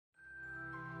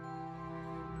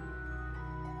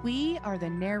We are the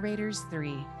Narrators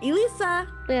 3, Elisa,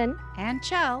 Lynn, and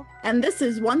Chell. and this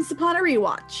is Once Upon a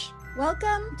Rewatch.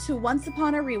 Welcome to Once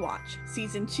Upon a Rewatch,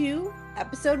 Season 2,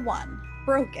 Episode 1,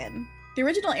 Broken. The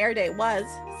original air date was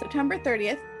September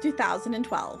 30th,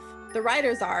 2012. The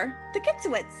writers are the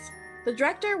Kitsowitz. The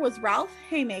director was Ralph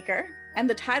Haymaker, and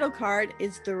the title card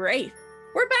is The Wraith.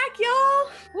 We're back,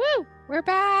 y'all! woo! We're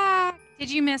back.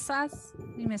 Did you miss us?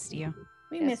 We missed you.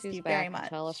 We Guess missed who's you back? very much.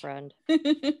 Tell a friend.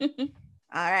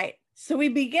 All right, so we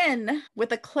begin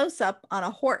with a close-up on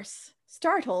a horse,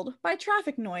 startled by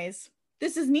traffic noise.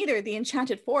 This is neither the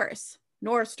Enchanted Forest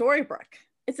nor Storybrooke.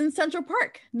 It's in Central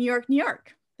Park, New York, New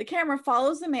York. The camera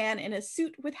follows a man in a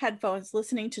suit with headphones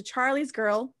listening to Charlie's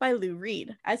Girl by Lou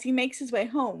Reed as he makes his way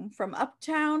home from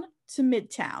uptown to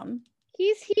midtown.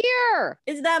 He's here!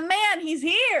 Is that man? He's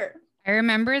here! I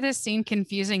remember this scene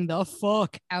confusing the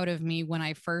fuck out of me when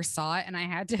I first saw it, and I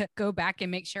had to go back and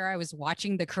make sure I was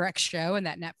watching the correct show and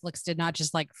that Netflix did not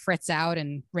just like fritz out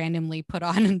and randomly put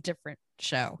on a different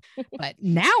show. But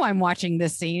now I'm watching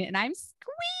this scene and I'm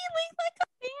squealing like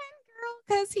a fangirl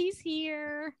because he's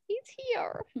here. He's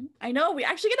here. I know, we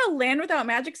actually get a Land Without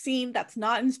Magic scene that's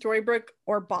not in Storybrooke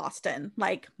or Boston.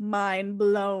 Like, mind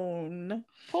blown.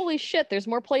 Holy shit, there's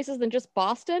more places than just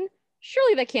Boston?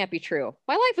 Surely that can't be true.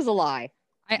 My life is a lie.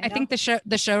 I think the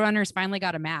showrunners finally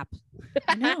got a map.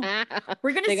 I know.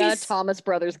 We're gonna They see got a Thomas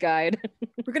Brothers guide.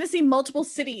 we're gonna see multiple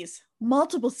cities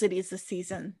this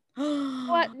season.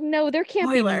 What? No, there can't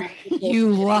Spoiler. be.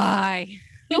 You lie.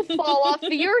 You'll fall off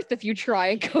the earth if you try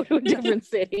and go to a different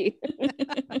city.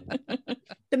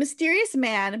 The mysterious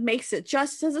man makes it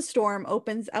just as a storm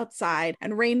opens outside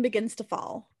and rain begins to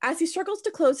fall. As he struggles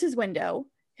to close his window,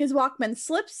 his Walkman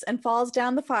slips and falls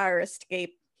down the fire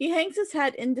escape. He hangs his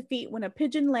head in defeat when a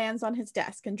pigeon lands on his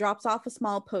desk and drops off a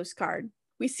small postcard.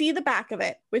 We see the back of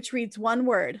it, which reads one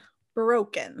word: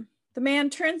 broken. The man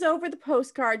turns over the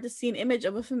postcard to see an image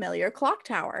of a familiar clock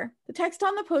tower. The text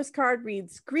on the postcard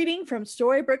reads, "Greeting from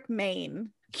Storybrooke,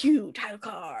 Maine." Cue title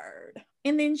card.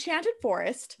 In the Enchanted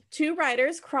Forest, two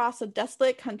riders cross a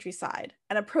desolate countryside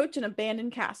and approach an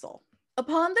abandoned castle.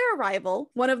 Upon their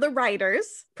arrival, one of the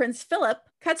riders, Prince Philip,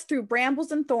 cuts through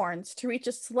brambles and thorns to reach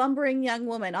a slumbering young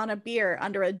woman on a bier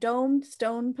under a domed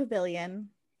stone pavilion.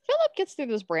 Philip gets through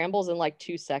those brambles in like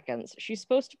 2 seconds. She's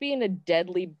supposed to be in a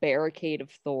deadly barricade of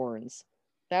thorns.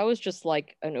 That was just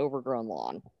like an overgrown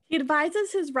lawn. He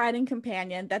advises his riding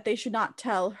companion that they should not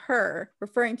tell her,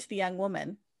 referring to the young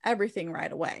woman, everything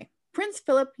right away. Prince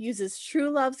Philip uses true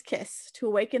love's kiss to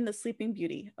awaken the sleeping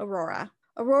beauty, Aurora.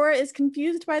 Aurora is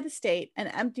confused by the state and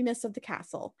emptiness of the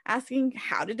castle, asking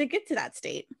how did it get to that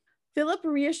state? Philip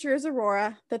reassures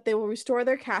Aurora that they will restore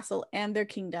their castle and their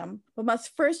kingdom, but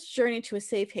must first journey to a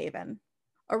safe haven.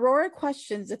 Aurora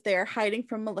questions if they are hiding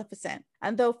from Maleficent,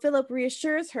 and though Philip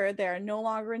reassures her they are no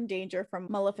longer in danger from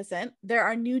Maleficent, there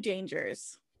are new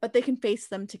dangers, but they can face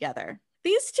them together.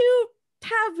 These two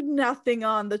have nothing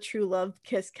on the true love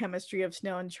kiss chemistry of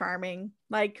Snow and Charming.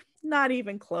 Like, not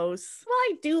even close. Well,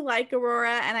 I do like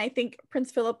Aurora, and I think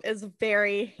Prince Philip is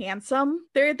very handsome.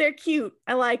 They're cute.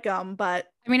 I like them, but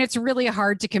I mean, it's really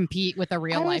hard to compete with a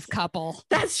real life couple.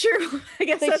 that's true. I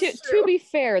guess Like, that's to true. be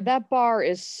fair, that bar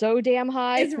is so damn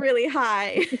high. It's really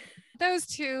high. Those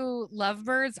two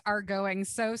lovebirds are going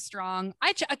so strong.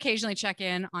 I occasionally check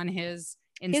in on his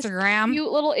Instagram. His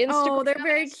cute little Instagram. Oh, they're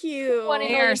very cute. 20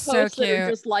 They million are so posts that are cute.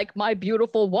 just like my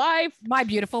beautiful wife. My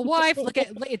beautiful wife. Look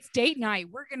at it's date night.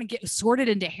 We're gonna get sorted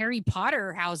into Harry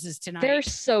Potter houses tonight. They're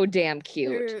so damn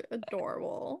cute. They're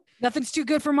adorable. Nothing's too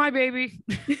good for my baby.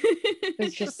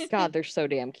 It's just God, they're so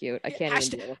damn cute. I can't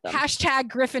even deal with them. Hashtag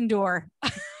Gryffindor.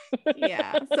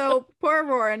 Yeah. So poor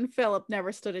Aurora and Philip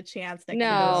never stood a chance next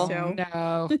No. to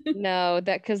those two. No. No,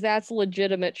 that's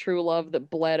legitimate true love that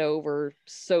bled over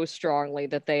so strongly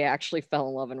that they actually fell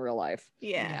in love in real life.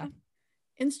 Yeah. Yeah.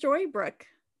 In Storybrooke,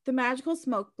 the magical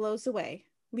smoke blows away,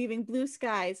 leaving blue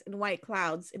skies and white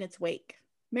clouds in its wake.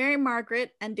 Mary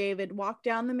Margaret and David walk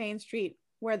down the main street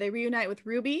where they reunite with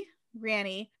Ruby,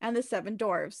 Granny, and the 7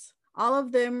 dwarves. All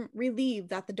of them relieved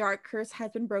that the dark curse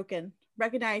has been broken,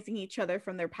 recognizing each other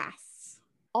from their pasts.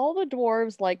 All the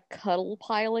dwarves like cuddle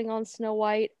piling on Snow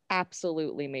White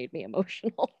absolutely made me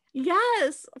emotional.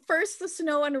 Yes, first the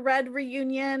Snow and Red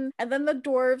reunion, and then the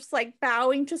dwarves like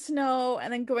bowing to Snow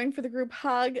and then going for the group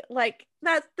hug. Like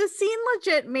that, the scene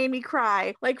legit made me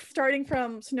cry. Like starting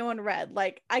from Snow and Red,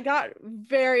 like I got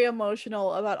very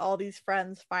emotional about all these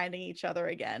friends finding each other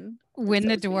again. When So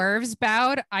the sweet. dwarves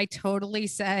bowed, I totally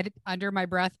said under my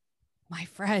breath, my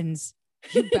friends.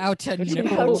 You bow to You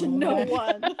no Bow to no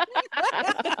one. one.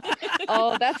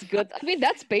 Oh, that's good. I mean,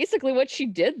 that's basically what she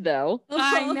did, though.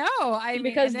 I know. I mean,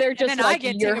 Because and they're then just I like,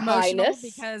 get Your emotional Highness,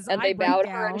 because and I they break bow to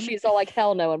her, and down. she's all like,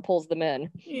 hell no, and pulls them in.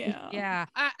 Yeah. Yeah.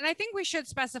 And I think we should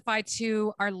specify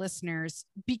to our listeners,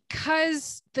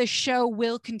 because the show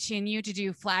will continue to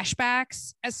do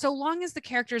flashbacks, as so long as the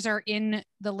characters are in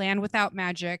the land without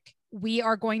magic, we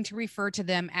are going to refer to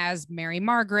them as Mary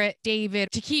Margaret, David,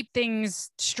 to keep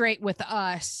things straight with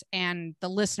us and the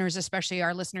listeners, especially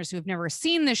our listeners who have never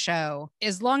seen the show.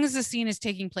 As long as the scene is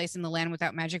taking place in the land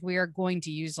without magic, we are going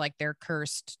to use like their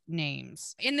cursed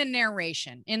names in the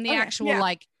narration, in the Okay, actual yeah.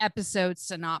 like episode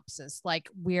synopsis. Like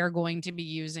we are going to be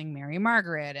using Mary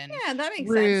Margaret and Yeah, that makes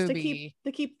sense Ruby.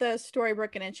 to keep the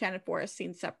Storybrooke and Enchanted Forest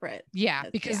scenes separate. Yeah,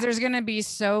 because there's going to be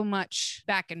so much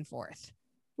back and forth.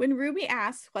 When Ruby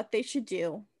asks what they should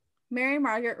do, Mary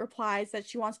Margaret replies that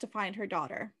she wants to find her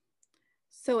daughter.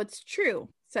 So it's true,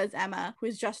 says Emma, who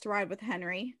has just arrived with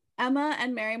Henry. Emma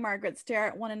and Mary Margaret stare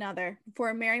at one another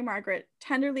before Mary Margaret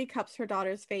tenderly cups her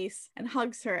daughter's face and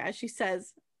hugs her as she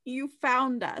says, "You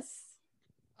found us."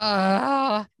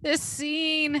 This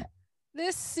scene,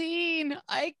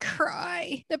 I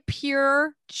cry. The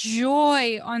pure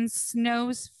joy on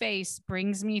Snow's face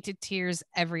brings me to tears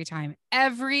every time.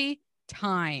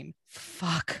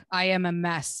 Fuck, I am a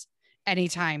mess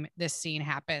anytime this scene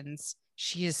happens.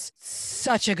 She is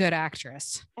such a good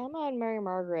actress. Emma and Mary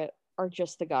Margaret are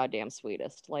just the goddamn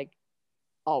sweetest. Like,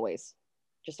 always.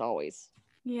 Just always.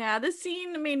 Yeah, this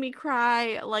scene made me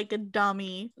cry like a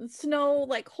dummy. Snow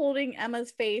like holding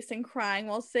Emma's face and crying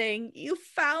while saying, "You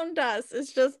found us."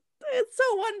 It's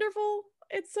so wonderful.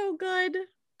 It's so good.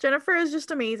 Jennifer is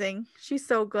just amazing. She's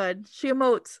so good. She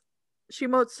emotes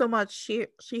so much. She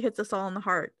hits us all in the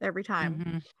heart every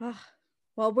time. Mm-hmm.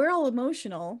 While we're all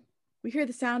emotional, we hear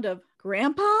the sound of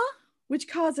Grandpa, which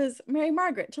causes Mary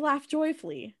Margaret to laugh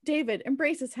joyfully. David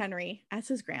embraces Henry as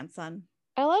his grandson.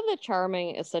 I love that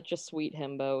Charming is such a sweet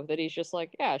himbo that he's just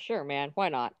like, yeah, sure, man, why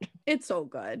not? It's so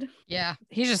good. Yeah,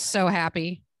 he's just so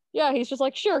happy. Yeah, he's just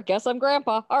like, sure, guess I'm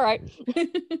Grandpa. All right.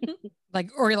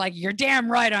 Or you're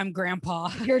damn right, I'm Grandpa.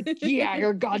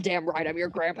 You're goddamn right, I'm your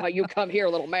grandpa. You come here,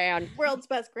 little man. World's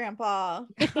best grandpa.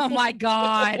 Oh my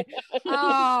God.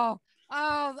 Oh,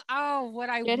 what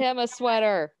I Get him a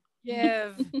sweater.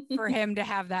 give for him to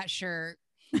have that shirt.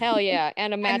 Hell yeah,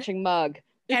 and a matching mug.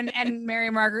 And Mary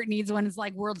Margaret needs one. It's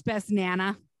like world's best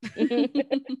Nana.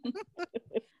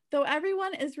 Though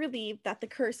everyone is relieved that the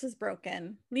curse is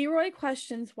broken, Leroy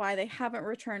questions why they haven't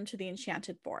returned to the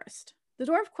Enchanted Forest. The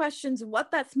dwarf questions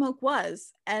what that smoke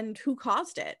was and who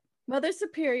caused it. Mother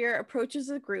Superior approaches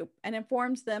the group and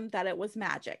informs them that it was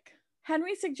magic.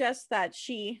 Henry suggests that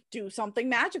she do something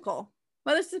magical.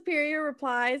 Mother Superior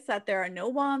replies that there are no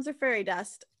wands or fairy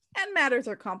dust, and matters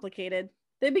are complicated.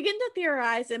 They begin to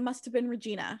theorize it must have been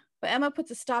Regina, but Emma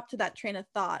puts a stop to that train of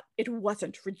thought. It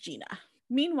wasn't Regina.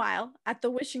 Meanwhile, at the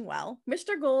Wishing Well,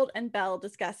 Mr. Gold and Belle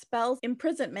discuss Belle's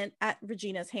imprisonment at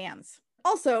Regina's hands.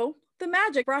 Also, the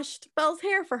magic brushed Belle's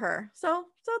hair for her, so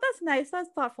that's nice. That's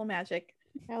thoughtful magic.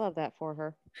 I love that for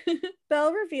her.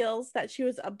 Belle reveals that she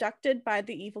was abducted by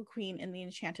the evil queen in the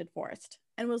Enchanted Forest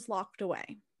and was locked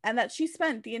away, and that she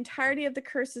spent the entirety of the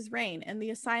curse's reign in the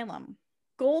asylum.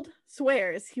 Gold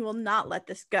swears he will not let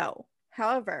this go.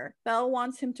 However, Belle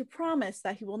wants him to promise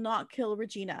that he will not kill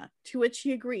Regina, to which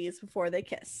he agrees before they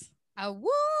kiss.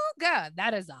 Awooga!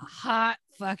 That is a hot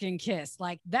fucking kiss.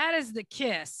 Like, that is the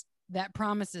kiss that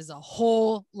promises a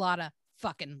whole lot of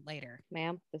fucking later.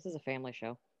 Ma'am, this is a family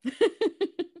show.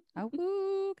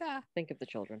 Awooga. Think of the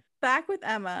children. Back with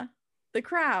Emma, the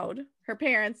crowd, her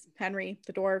parents, Henry,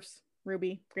 the dwarfs,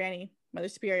 Ruby, Granny, Mother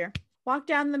Superior, walk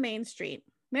down the main street.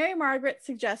 Mary Margaret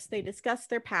suggests they discuss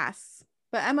their pasts,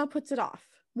 but Emma puts it off,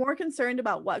 more concerned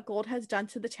about what Gold has done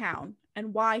to the town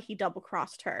and why he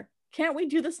double-crossed her. Can't we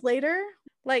do this later?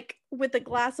 Like with a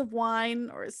glass of wine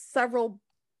or several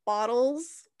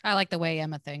bottles? I like the way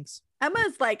Emma thinks. Emma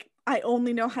is like, I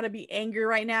only know how to be angry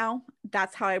right now.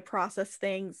 That's how I process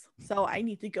things. So I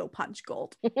need to go punch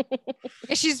Gold.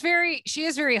 She is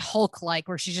very Hulk-like,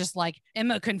 where she's just like,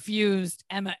 Emma confused,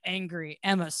 Emma angry,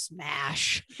 Emma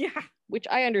smash. Yeah. Which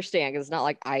I understand, because it's not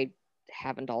like I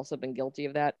haven't also been guilty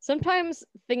of that. Sometimes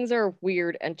things are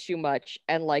weird and too much,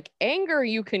 and like anger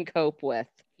you can cope with.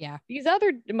 Yeah. These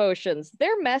other emotions,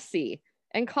 they're messy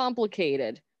and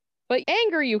complicated, but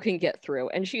anger you can get through.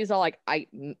 And she's all like, I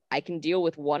can deal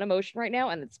with one emotion right now,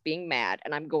 and it's being mad,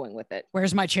 and I'm going with it.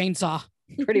 Where's my chainsaw?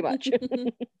 Pretty much.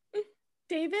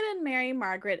 David and Mary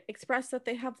Margaret express that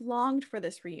they have longed for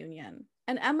this reunion,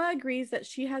 and Emma agrees that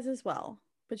she has as well.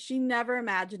 But she never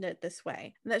imagined it this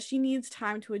way, and that she needs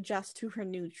time to adjust to her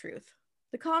new truth.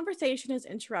 The conversation is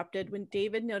interrupted when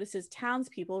David notices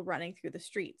townspeople running through the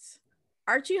streets.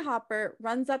 Archie Hopper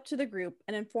runs up to the group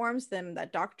and informs them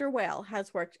that Dr. Whale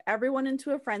has worked everyone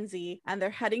into a frenzy and they're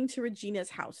heading to Regina's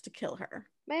house to kill her.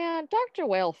 Man, Dr.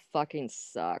 Whale fucking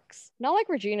sucks. Not like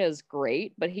Regina is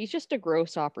great, but he's just a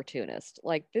gross opportunist.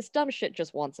 Like, this dumb shit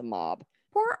just wants a mob.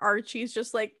 Poor Archie's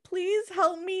just like, please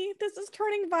help me. This is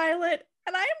turning violent,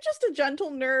 and I am just a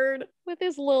gentle nerd. With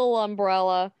his little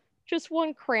umbrella. Just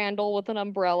one Crandall with an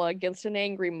umbrella against an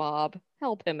angry mob.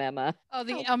 Help him, Emma. Oh,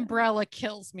 the Okay. umbrella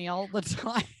kills me all the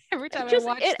time. Every time Just, I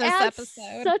watch it this adds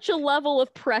episode. such a level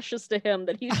of precious to him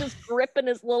that he's just gripping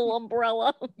his little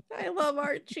umbrella. I love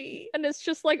Archie. And it's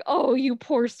just like, oh, you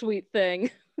poor sweet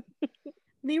thing.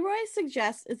 Leroy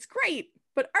suggests it's great,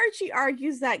 but Archie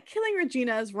argues that killing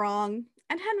Regina is wrong,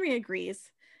 and Henry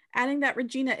agrees, adding that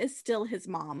Regina is still his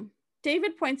mom.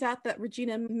 David points out that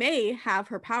Regina may have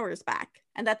her powers back,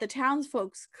 and that the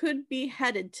townsfolk could be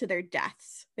headed to their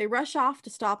deaths. They rush off to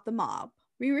stop the mob.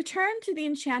 We return to the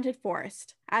Enchanted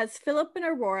Forest as Philip and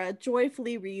Aurora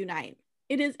joyfully reunite.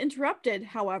 It is interrupted,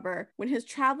 however, when his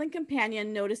traveling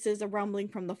companion notices a rumbling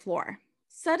from the floor.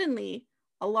 Suddenly,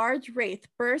 a large wraith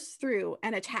bursts through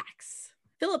and attacks.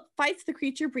 Philip fights the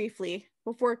creature briefly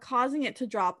before causing it to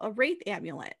drop a wraith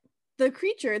amulet. The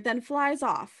creature then flies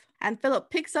off, and Philip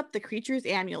picks up the creature's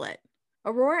amulet.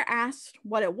 Aurora asks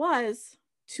what it was,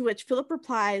 to which Philip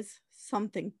replies,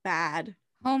 something bad.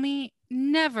 Homie,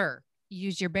 never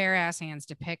use your bare ass hands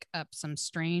to pick up some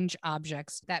strange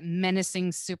objects that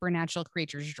menacing supernatural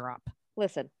creatures drop.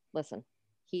 Listen.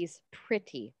 He's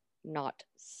pretty, not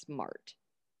smart.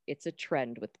 It's a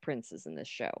trend with princes in this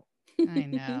show. I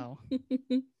know.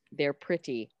 They're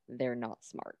pretty, they're not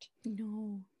smart.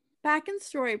 No. Back in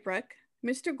Storybrooke,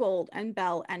 Mr. Gold and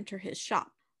Belle enter his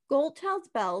shop. Gold tells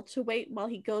Belle to wait while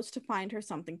he goes to find her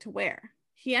something to wear.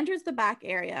 He enters the back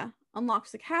area,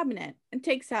 unlocks the cabinet, and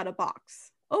takes out a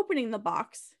box. Opening the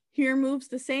box, he removes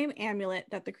the same amulet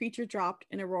that the creature dropped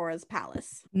in Aurora's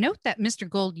palace. Note that Mr.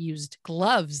 Gold used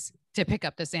gloves to pick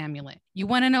up this amulet. You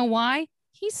want to know why?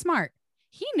 He's smart.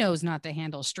 He knows not to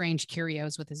handle strange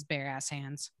curios with his bare ass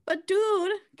hands. But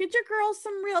dude, get your girl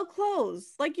some real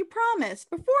clothes, like you promised,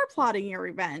 before plotting your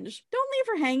revenge. Don't leave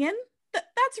her hanging.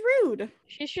 That's rude.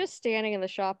 She's just standing in the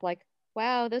shop like,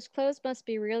 wow, those clothes must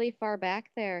be really far back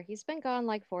there. He's been gone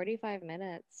like 45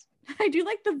 minutes. I do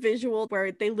like the visual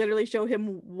where they literally show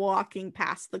him walking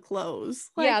past the clothes.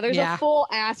 Yeah, there's Yeah. a full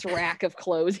ass rack of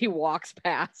clothes he walks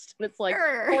past. And it's like,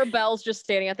 poor Belle's just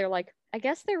standing out there like, I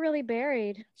guess they're really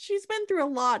buried. She's been through a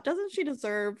lot. Doesn't she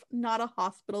deserve not a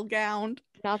hospital gown?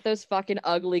 Not those fucking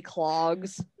ugly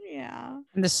clogs. Yeah.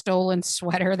 And the stolen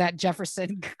sweater that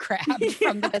Jefferson grabbed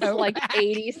from the That's coat like rack.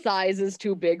 80 sizes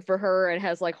too big for her and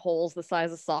has like holes the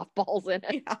size of softballs in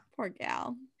it. Yeah, poor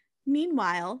gal.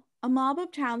 Meanwhile, a mob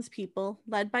of townspeople,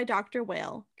 led by Dr.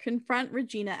 Whale, confront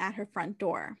Regina at her front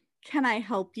door. Can I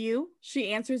help you?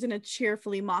 She answers in a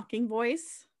cheerfully mocking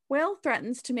voice. Whale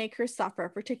threatens to make her suffer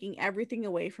for taking everything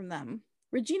away from them.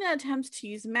 Regina attempts to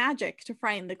use magic to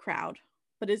frighten the crowd,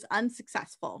 but is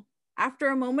unsuccessful. After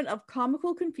a moment of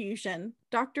comical confusion,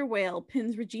 Dr. Whale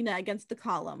pins Regina against the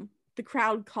column. The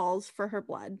crowd calls for her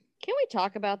blood. Can we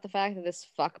talk about the fact that this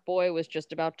fuckboy was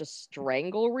just about to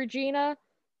strangle Regina?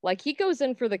 Like, he goes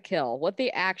in for the kill. What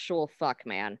the actual fuck,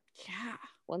 man? Yeah,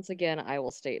 Once again, I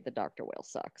will state that Dr. Whale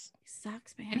sucks. he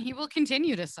sucks, man. And he will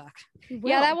continue to suck. He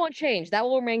Yeah, that will. won't change. That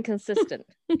will remain consistent.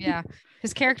 Yeah.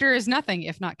 His character is nothing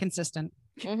if not consistent.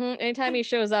 Anytime he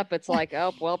shows up, it's like,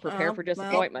 oh, well, prepare Oh, for well.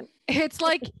 disappointment. It's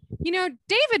like,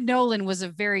 David Nolan was a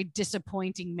very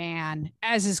disappointing man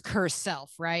as his cursed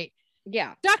self, right?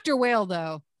 Yeah. Dr. Whale,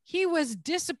 though, he was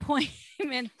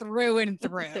disappointment through and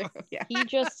through. Yeah.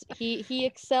 He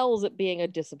excels at being a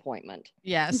disappointment.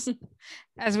 Yes.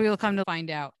 As we will come to find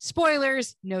out.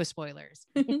 Spoilers, no spoilers.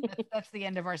 That's the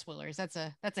end of our spoilers. That's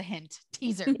a hint.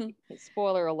 Teaser.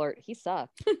 Spoiler alert, he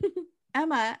sucked.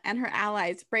 Emma and her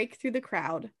allies break through the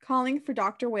crowd, calling for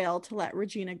Dr. Whale to let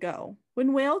Regina go.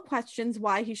 When Whale questions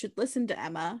why he should listen to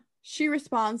Emma, she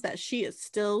responds that she is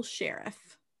still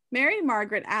sheriff. Mary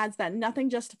Margaret adds that nothing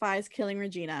justifies killing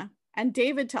Regina, and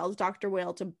David tells Dr.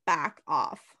 Whale to back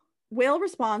off. Whale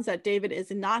responds that David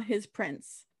is not his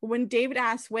prince. But when David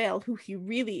asks Whale who he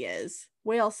really is,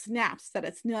 Whale snaps that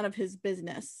it's none of his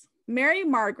business. Mary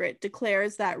Margaret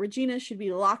declares that Regina should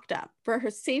be locked up for her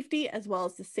safety as well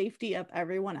as the safety of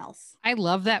everyone else. I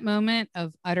love that moment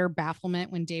of utter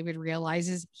bafflement when David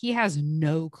realizes he has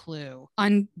no clue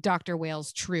on Dr.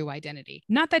 Whale's true identity.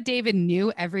 Not that David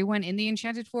knew everyone in the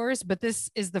Enchanted Forest, but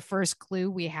this is the first clue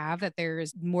we have that there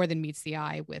is more than meets the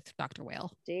eye with Dr.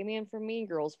 Whale. Damien from Mean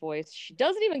Girls voice. She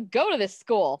doesn't even go to this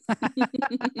school.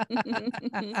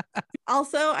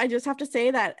 Also, I just have to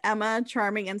say that Emma,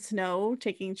 Charming, and Snow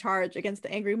taking charge against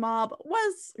the angry mob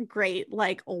was great.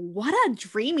 Like, what a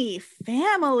dreamy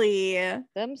family.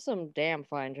 Them some damn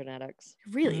fine genetics.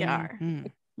 Really are.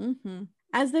 Mhm.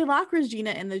 As they lock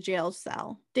Regina in the jail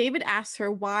cell, David asks her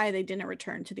why they didn't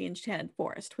return to the Enchanted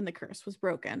Forest when the curse was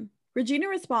broken. Regina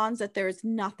responds that there is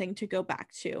nothing to go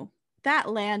back to. That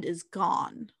land is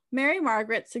gone. Mary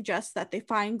Margaret suggests that they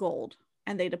find Gold,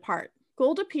 and they depart.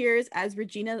 Gold appears as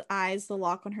Regina eyes the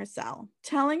lock on her cell,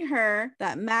 telling her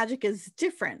that magic is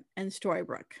different in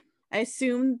Storybrooke. I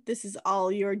assume this is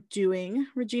all you're doing,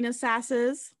 Regina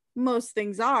sasses. Most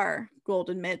things are, Gold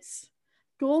admits.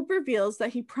 Gold reveals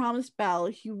that he promised Belle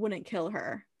he wouldn't kill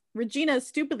her. Regina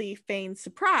stupidly feigns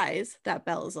surprise that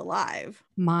Belle is alive.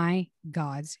 My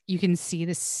gods, you can see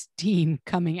the steam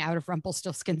coming out of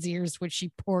Rumpelstiltskin's ears, which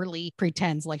she poorly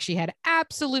pretends like she had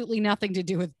absolutely nothing to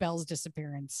do with Belle's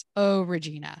disappearance. Oh,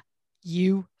 Regina,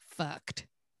 you fucked.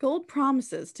 Gold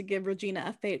promises to give Regina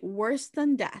a fate worse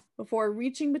than death before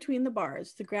reaching between the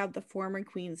bars to grab the former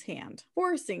queen's hand,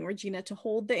 forcing Regina to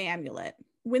hold the amulet.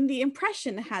 When the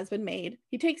impression has been made,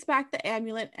 he takes back the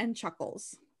amulet and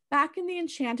chuckles. Back in the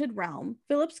Enchanted Realm,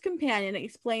 Philip's companion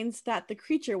explains that the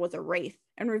creature was a wraith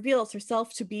and reveals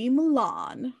herself to be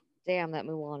Mulan. Damn, that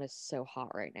Mulan is so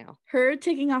hot right now. Her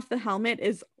taking off the helmet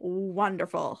is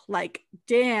wonderful. Like,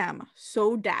 damn,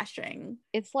 so dashing.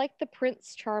 It's like the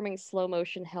Prince Charming slow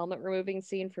motion helmet removing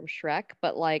scene from Shrek,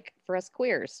 but like for us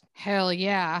queers. Hell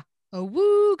yeah.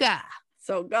 Awooga.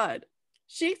 So good.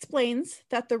 She explains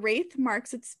that the wraith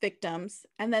marks its victims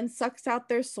and then sucks out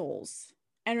their souls,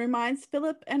 and reminds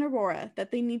Philip and Aurora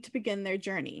that they need to begin their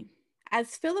journey.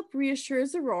 As Philip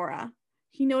reassures Aurora,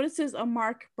 he notices a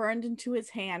mark burned into his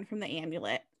hand from the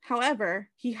amulet. However,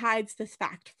 he hides this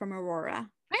fact from Aurora.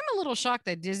 I'm a little shocked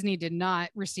that Disney did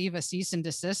not receive a cease and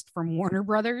desist from Warner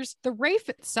Brothers. The Wraith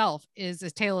itself is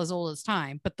a tale as old as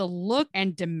time, but the look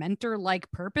and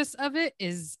Dementor-like purpose of it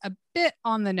is a bit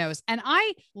on the nose. And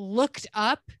I looked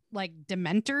up like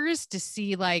Dementors to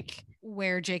see like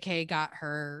where JK got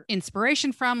her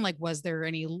inspiration from. Like, was there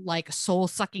any like soul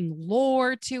sucking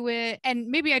lore to it? And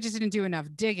maybe I just didn't do enough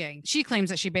digging. She claims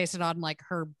that she based it on like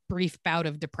her brief bout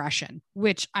of depression,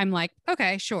 which I'm like,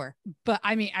 okay, sure. But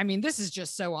I mean, this is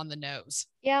just so on the nose.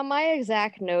 Yeah, my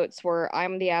exact notes were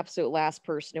I'm the absolute last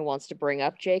person who wants to bring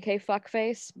up JK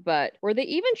fuckface, but were they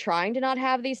even trying to not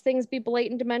have these things be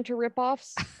blatant Dementor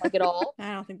ripoffs? Like at all?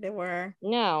 I don't think they were.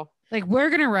 No. Like, we're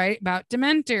going to write about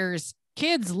Dementors.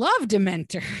 Kids love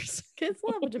Dementors. Kids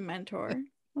love a Dementor.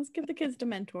 Let's give the kids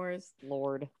Dementors.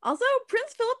 Lord. Also,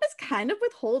 Prince Philip is kind of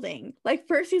withholding. Like,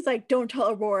 first he's like, don't tell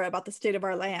Aurora about the state of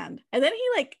our land. And then he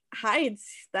like hides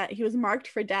that he was marked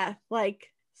for death. Like,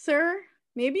 sir,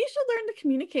 maybe you should learn to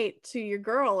communicate to your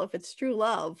girl if it's true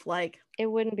love. Like, It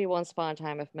wouldn't be Once Upon a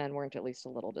Time if men weren't at least a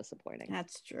little disappointing.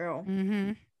 that's true.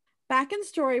 Mm-hmm. Back in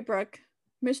Storybrooke,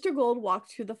 Mr. Gold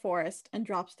walks through the forest and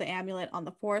drops the amulet on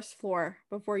the forest floor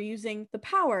before using the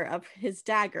power of his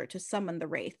dagger to summon the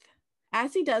wraith.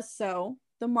 As he does so,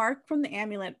 the mark from the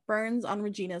amulet burns on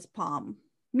Regina's palm.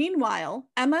 Meanwhile,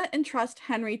 Emma entrusts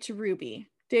Henry to Ruby.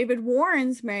 David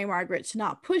warns Mary Margaret to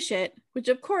not push it, which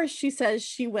of course she says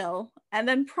she will, and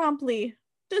then promptly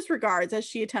disregards as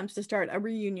she attempts to start a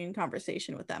reunion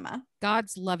conversation with Emma.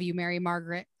 Gods love you, Mary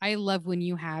Margaret. I love when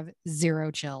you have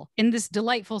zero chill. In this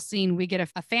delightful scene, we get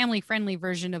a family-friendly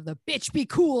version of the bitch be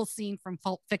cool scene from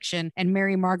Pulp Fiction, and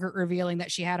Mary Margaret revealing that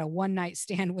she had a one-night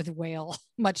stand with Whale,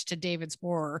 much to David's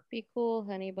horror. Be cool,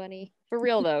 honey bunny. For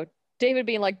real though, David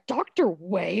being like, Dr.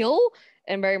 Whale?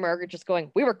 And Mary Margaret just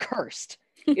going, we were cursed,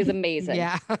 is amazing.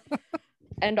 Yeah.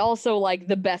 And also like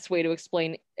the best way to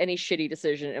explain any shitty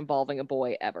decision involving a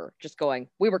boy ever. Just going,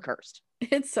 we were cursed.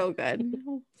 It's so good.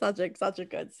 Such a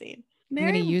good scene. I'm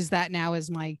going to use that now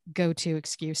as my go-to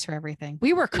excuse for everything.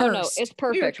 We were cursed. No, it's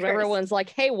perfect. When everyone's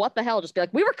like, hey, what the hell? Just be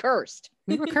like, we were cursed.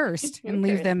 We were cursed and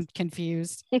leave them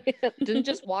confused. Didn't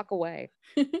just walk away.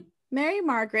 Mary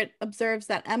Margaret observes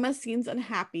that Emma seems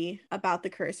unhappy about the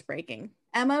curse breaking.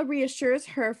 Emma reassures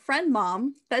her friend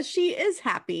mom that she is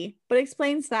happy, but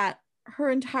explains that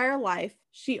her entire life,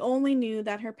 she only knew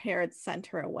that her parents sent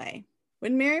her away.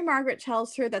 When Mary Margaret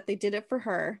tells her that they did it for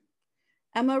her,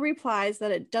 Emma replies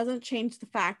that it doesn't change the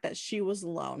fact that she was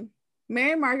alone.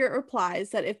 Mary Margaret replies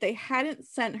that if they hadn't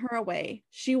sent her away,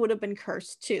 she would have been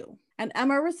cursed too. And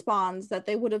Emma responds that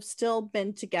they would have still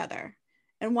been together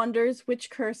and wonders which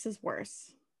curse is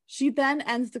worse. She then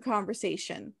ends the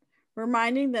conversation,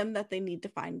 reminding them that they need to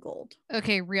find gold.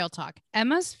 Okay, real talk.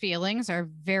 Emma's feelings are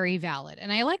very valid.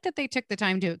 And I like that they took the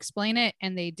time to explain it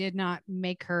and they did not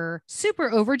make her super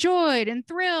overjoyed and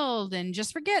thrilled and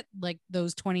just forget like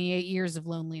those 28 years of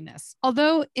loneliness.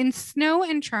 Although in Snow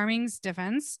and Charming's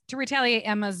defense, to retaliate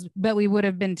Emma's, but we would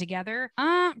have been together,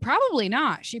 probably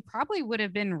not. She probably would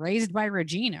have been raised by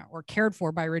Regina or cared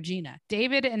for by Regina.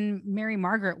 David and Mary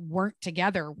Margaret weren't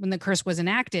together when the curse was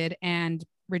enacted, and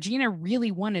Regina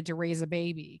really wanted to raise a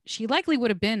baby. She likely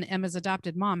would have been Emma's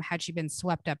adopted mom had she been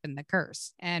swept up in the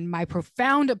curse. And my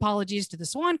profound apologies to the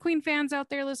Swan Queen fans out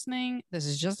there listening. This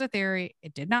is just a theory.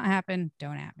 It did not happen.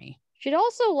 Don't at me. She'd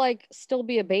also like still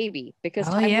be a baby because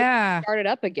time would start it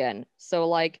up again. So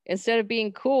like instead of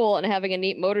being cool and having a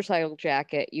neat motorcycle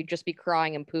jacket, you'd just be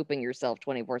crying and pooping yourself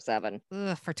 24/7.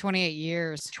 Ugh, for 28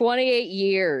 years. 28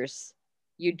 years.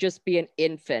 You'd just be an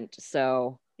infant.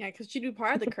 So yeah, because she'd be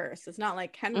part of the curse. It's not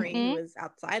like Henry, who was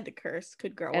outside the curse,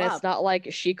 could grow and up. It's not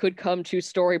like she could come to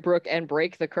Storybrooke and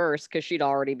break the curse because she'd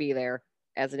already be there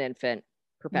as an infant,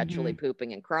 perpetually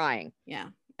pooping and crying. Yeah.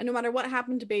 And no matter what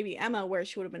happened to baby Emma, where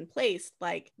she would have been placed,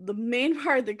 like the main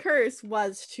part of the curse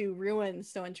was to ruin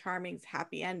Snow and Charming's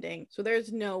happy ending. So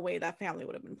there's no way that family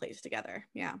would have been placed together.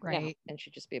 Yeah. Right. Yeah. And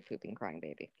she'd just be a pooping, crying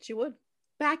baby. She would.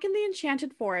 Back in the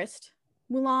Enchanted Forest,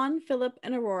 Mulan, Philip,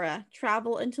 and Aurora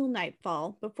travel until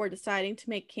nightfall before deciding to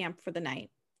make camp for the night.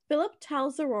 Philip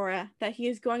tells Aurora that he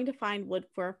is going to find wood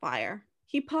for a fire.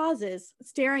 He pauses,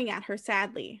 staring at her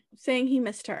sadly, saying he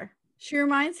missed her. She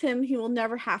reminds him he will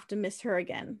never have to miss her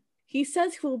again. He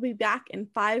says he will be back in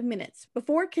 5 minutes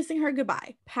before kissing her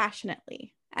goodbye,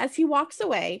 passionately. As he walks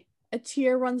away, a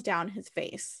tear runs down his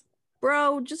face.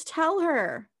 Bro, just tell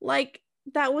her. Like,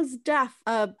 that was death.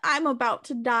 I'm about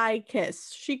to die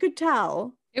kiss. She could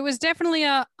tell. It was definitely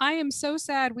a, I am so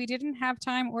sad we didn't have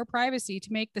time or privacy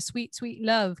to make the sweet, sweet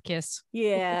love kiss.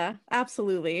 Yeah,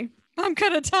 absolutely. I'm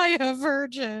gonna die a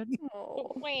virgin.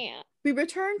 Oh. We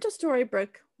return to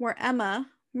Storybrooke, where Emma,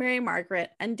 Mary Margaret,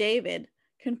 and David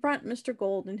confront Mr.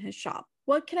 Gold in his shop.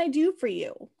 What can I do for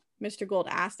you? Mr. Gold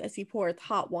asked as he pours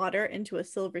hot water into a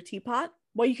silver teapot.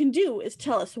 What you can do is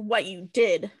tell us what you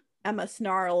did, Emma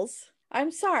snarls. I'm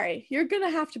sorry, you're gonna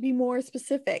have to be more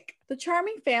specific. The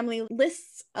Charming family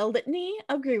lists a litany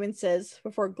of grievances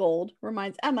before Gold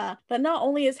reminds Emma that not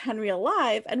only is Henry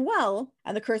alive and well,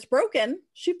 and the curse broken,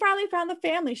 she finally found the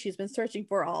family she's been searching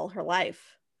for all her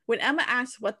life. When Emma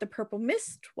asks what the purple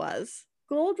mist was,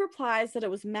 Gold replies that it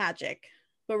was magic,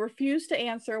 but refused to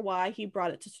answer why he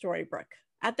brought it to Storybrooke.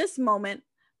 At this moment,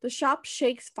 the shop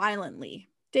shakes violently.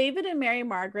 David and Mary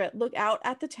Margaret look out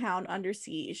at the town under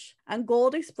siege, and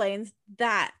Gold explains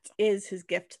that is his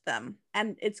gift to them,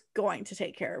 and it's going to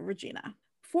take care of Regina.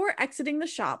 Before exiting the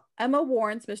shop, Emma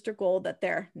warns Mr. Gold that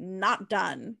they're not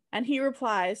done, and he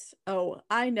replies, "Oh,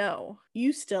 I know.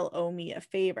 You still owe me a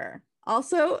favor."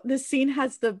 Also, this scene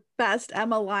has the best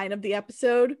Emma line of the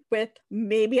episode with,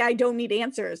 "Maybe I don't need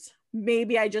answers.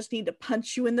 Maybe I just need to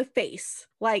punch you in the face."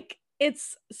 Like,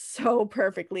 it's so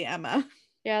perfectly Emma.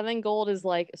 Yeah, then Gold is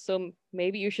like, so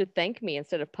maybe you should thank me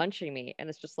instead of punching me. And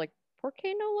it's just like, ¿por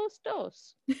qué no los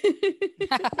dos?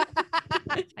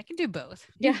 I can do both.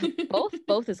 Yeah,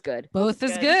 both is good. Both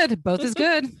is good. Both is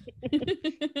good.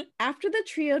 After the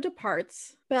trio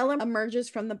departs, Bella emerges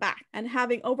from the back, and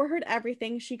having overheard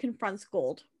everything, she confronts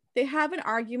Gold. They have an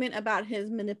argument about his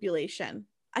manipulation.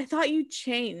 "I thought you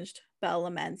changed," Belle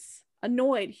laments.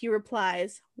 Annoyed, he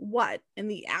replies, "What, in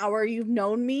the hour you've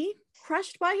known me?"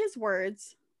 Crushed by his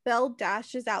words, Belle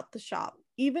dashes out the shop,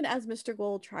 even as Mr.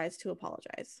 Gold tries to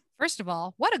apologize. First of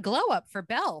all, what a glow up for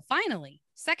Belle, finally.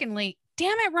 Secondly,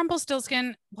 damn it,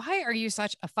 Rumpelstiltskin, why are you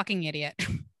such a fucking idiot?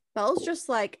 Belle's just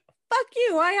like, fuck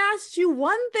you, I asked you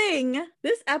one thing.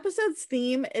 This episode's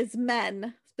theme is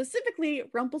men, specifically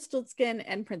Rumpelstiltskin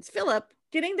and Prince Philip,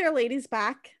 getting their ladies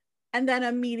back and then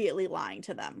immediately lying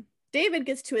to them. David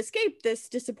gets to escape this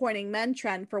disappointing men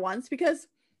trend for once because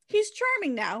he's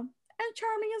charming now. And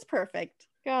Charming is perfect.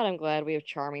 God, I'm glad we have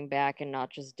Charming back and not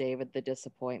just David the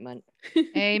disappointment.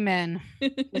 Amen.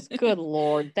 Good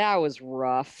Lord, that was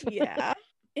rough. Yeah.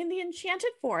 In the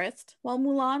Enchanted Forest, while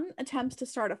Mulan attempts to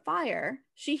start a fire,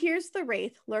 she hears the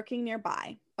Wraith lurking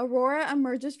nearby. Aurora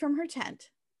emerges from her tent,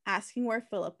 asking where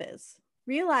Philip is.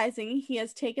 Realizing he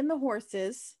has taken the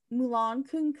horses, Mulan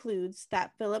concludes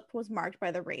that Philip was marked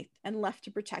by the Wraith and left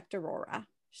to protect Aurora.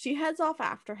 She heads off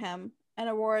after him, and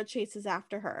Aurora chases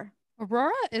after her.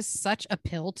 Aurora is such a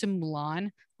pill to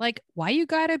Mulan. Like, why you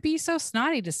gotta be so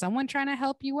snotty to someone trying to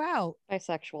help you out?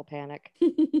 Bisexual panic.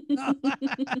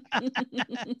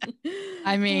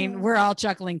 I mean, we're all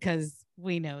chuckling because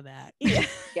we know that. Yeah.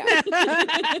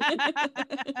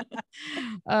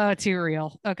 Oh, too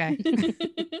real. Okay.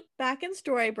 Back in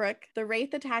Storybrooke, the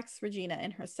Wraith attacks Regina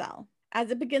in her cell.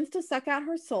 As it begins to suck out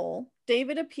her soul,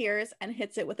 David appears and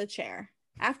hits it with a chair.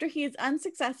 After he is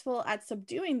unsuccessful at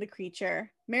subduing the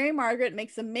creature, Mary Margaret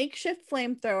makes a makeshift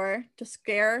flamethrower to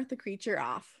scare the creature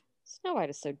off. Snow White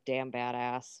is so damn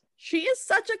badass. She is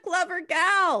such a clever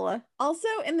gal. Also,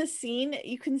 in the scene,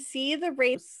 you can see the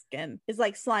Wraith's skin is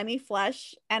like slimy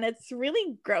flesh, and it's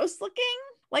really gross looking.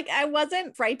 Like, I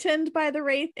wasn't frightened by the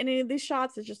Wraith in any of these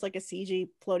shots. It's just like a CG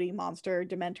floaty monster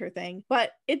Dementor thing.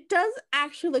 But it does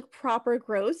actually look proper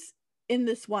gross in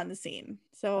this one scene.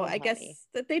 So I guess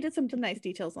that they did some nice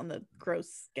details on the gross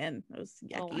skin. It was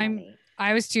yucky.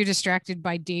 I was too distracted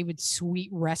by David's sweet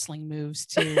wrestling moves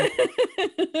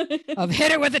of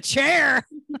hit it with a chair.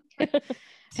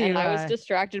 And I was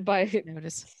distracted by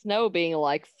Snow being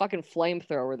like, fucking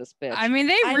flamethrower this bitch. I mean,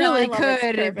 they really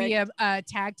could be a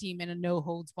tag team in a no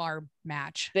holds bar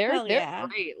match. They're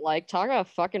great. Like, talk about a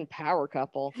fucking power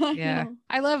couple. Yeah.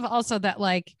 I love also that,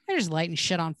 like, they're just lighting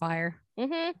shit on fire.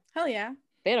 Mm-hmm. Hell yeah.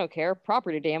 They don't care.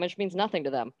 Property damage means nothing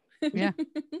to them. Yeah.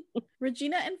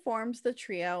 Regina informs the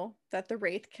trio that the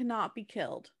Wraith cannot be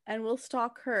killed and will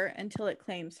stalk her until it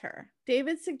claims her.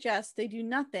 David suggests they do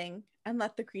nothing and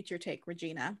let the creature take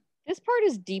Regina. This part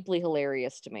is deeply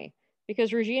hilarious to me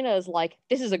because Regina is like,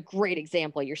 this is a great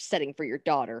example you're setting for your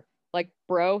daughter. Like,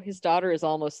 bro, his daughter is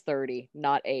almost 30,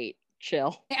 not 8.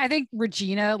 Chill. I think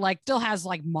Regina like still has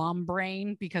like mom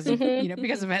brain because of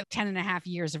because of 10 and a half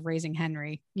years of raising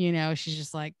Henry. She's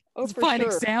just like, it's a fine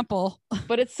example.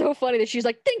 But it's so funny that she's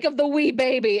like, think of the wee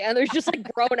baby, and there's just like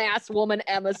grown ass woman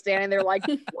Emma standing there like,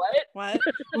 what?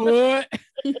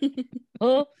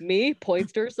 Huh? Me?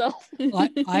 Points to herself. I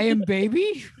am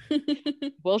baby.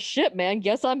 Well, shit, man.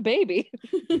 Guess I'm baby.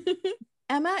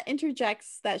 Emma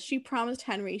interjects that she promised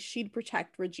Henry she'd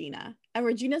protect Regina, and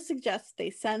Regina suggests they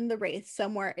send the Wraith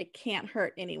somewhere it can't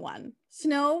hurt anyone.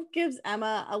 Snow gives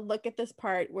Emma a look at this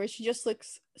part where she just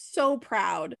looks so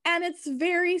proud, and it's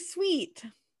very sweet.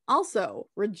 Also,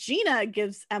 Regina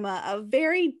gives Emma a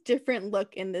very different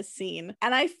look in this scene,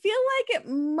 and I feel like it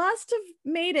must have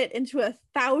made it into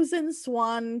 1,000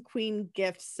 Swan Queen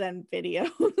gifs and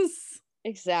videos.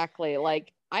 Exactly.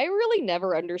 Like, I really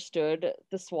never understood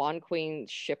the Swan Queen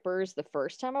shippers the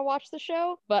first time I watched the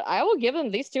show, but I will give them,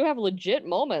 these two have legit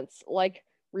moments. Like,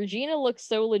 Regina looks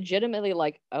so legitimately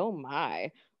like, oh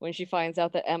my, when she finds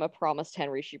out that Emma promised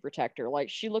Henry she'd protect her. Like,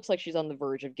 she looks like she's on the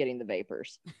verge of getting the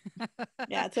vapors.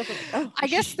 Yeah, it's definitely. I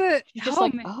guess the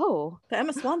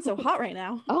Emma Swan's so hot right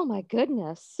now. Oh my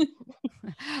goodness.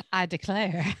 I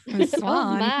declare.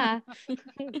 Swan. Oh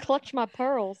my. Clutch my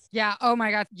pearls. Yeah. Oh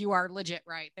my God. You are legit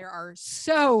right. There are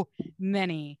so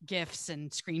many GIFs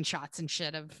and screenshots and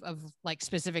shit of like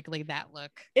specifically that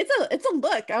look. It's a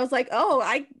look. I was like, oh,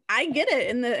 I get it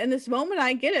in this moment.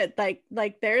 I get it.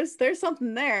 Like there's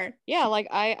something there. Yeah. Like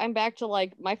I'm back to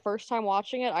like my first time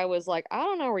watching it. I was like, I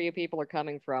don't know where you people are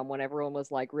coming from when everyone was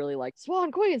like really like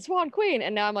Swan Queen.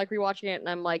 And now I'm like rewatching it and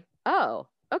I'm like, oh,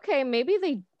 okay, maybe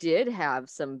they did have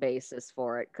some basis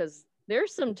for it, because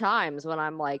there's some times when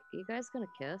I'm like, you guys gonna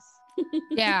kiss?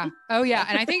 Yeah. Oh yeah.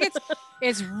 And I think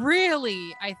it's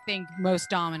really, I think, most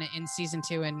dominant in season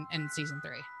 2 and season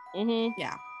 3. Mm-hmm.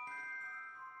 Yeah.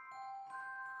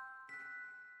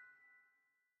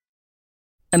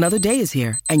 Another day is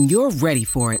here and you're ready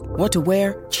for it. What to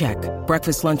wear? Check.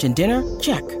 Breakfast, lunch, and dinner?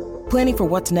 Check. Planning for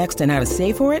what's next and how to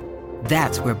save for it?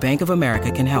 That's where Bank of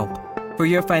America can help. For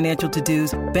your financial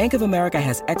to-dos, Bank of America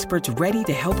has experts ready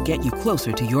to help get you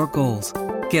closer to your goals.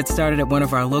 Get started at one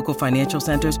of our local financial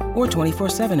centers or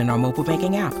 24/7 in our mobile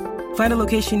banking app. Find a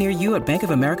location near you at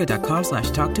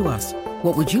bankofamerica.com/talktous.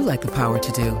 What would you like the power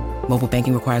to do? Mobile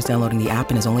banking requires downloading the app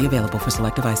and is only available for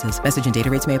select devices. Message and data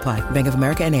rates may apply. Bank of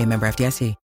America NA, member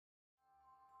FDIC.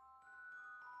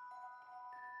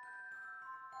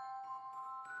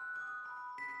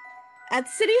 At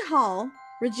City Hall,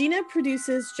 Regina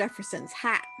produces Jefferson's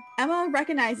hat. Emma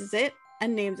recognizes it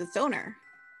and names its owner,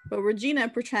 but Regina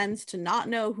pretends to not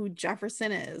know who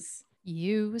Jefferson is.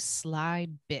 You sly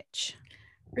bitch.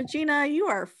 Regina, you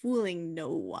are fooling no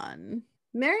one.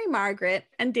 Mary Margaret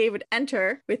and David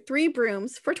enter with 3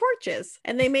 brooms for torches,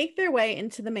 and they make their way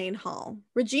into the main hall.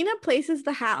 Regina places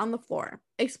the hat on the floor,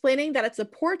 explaining that it's a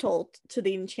portal to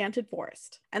the Enchanted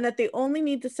Forest, and that they only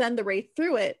need to send the wraith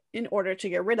through it in order to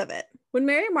get rid of it. When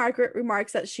Mary Margaret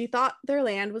remarks that she thought their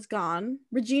land was gone,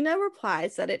 Regina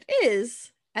replies that it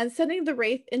is, and sending the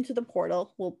wraith into the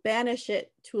portal will banish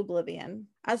it to oblivion.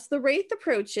 As the wraith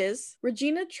approaches,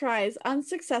 Regina tries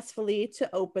unsuccessfully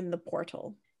to open the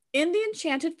portal. In the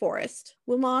Enchanted Forest,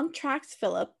 Mulan tracks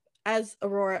Philip as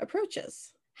Aurora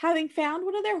approaches. Having found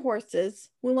one of their horses,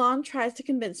 Mulan tries to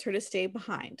convince her to stay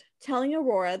behind, telling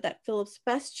Aurora that Philip's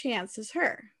best chance is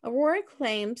her. Aurora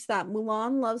claims that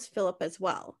Mulan loves Philip as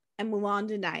well, and Mulan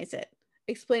denies it,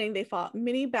 explaining they fought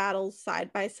many battles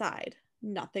side by side,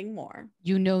 nothing more.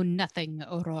 You know nothing,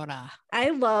 Aurora. I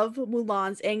love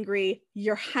Mulan's angry,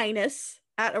 Your Highness,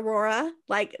 at Aurora.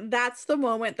 Like, that's the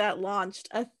moment that launched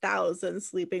 1,000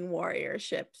 Sleeping Warrior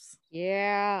ships.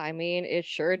 Yeah, I mean, it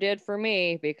sure did for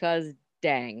me because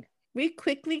dang. We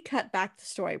quickly cut back to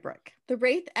Storybrooke. The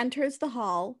wraith enters the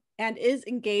hall and is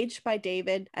engaged by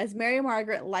David as Mary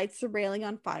Margaret lights the railing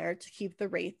on fire to keep the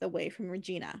wraith away from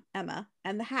Regina, Emma,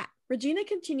 and the hat. Regina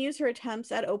continues her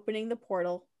attempts at opening the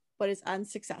portal, but is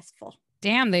unsuccessful.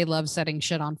 Damn, they love setting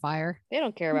shit on fire. They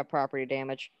don't care about property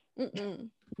damage.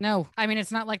 No, I mean,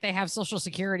 it's not like they have social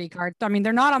security cards. I mean,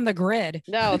 they're not on the grid.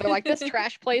 No, they're like, this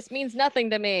trash place means nothing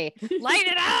to me. Light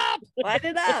it up! Light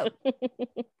it up!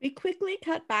 We quickly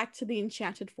cut back to the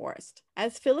Enchanted Forest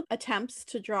as Philip attempts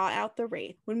to draw out the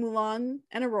wraith when Mulan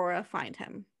and Aurora find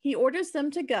him. He orders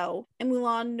them to go, and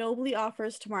Mulan nobly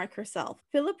offers to mark herself.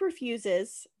 Philip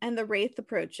refuses, and the wraith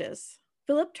approaches.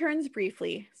 Philip turns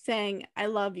briefly, saying, I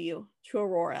love you, to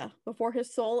Aurora, before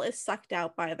his soul is sucked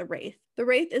out by the wraith. The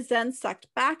wraith is then sucked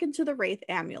back into the wraith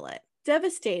amulet.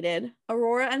 Devastated,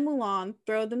 Aurora and Mulan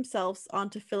throw themselves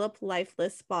onto Philip's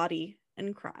lifeless body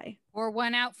and cry. Or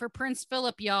one out for Prince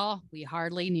Philip, y'all. We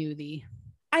hardly knew thee.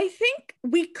 I think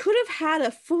we could have had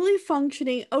a fully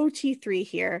functioning OT3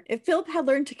 here if Philip had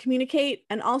learned to communicate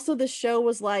and also the show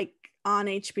was like on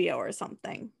HBO or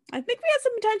something. I think we had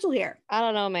some potential here. I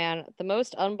don't know, man. The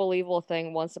most unbelievable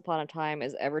thing Once Upon a Time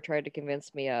has ever tried to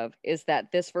convince me of is that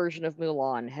this version of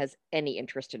Mulan has any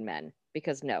interest in men.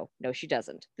 Because no, she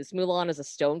doesn't. This Mulan is a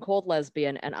stone cold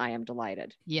lesbian, and I am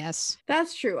delighted. Yes.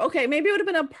 That's true. Okay, maybe it would have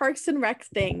been a Parks and Rec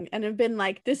thing and have been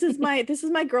like, this is my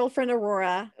girlfriend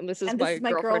Aurora. And this is my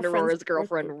girlfriend Aurora's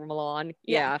girlfriend Mulan.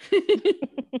 Yeah.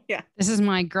 Yeah. This is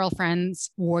my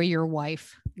girlfriend's warrior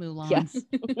wife, Mulan. Yes.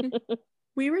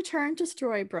 We return to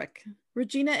Storybrooke.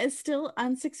 Regina is still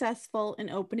unsuccessful in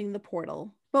opening the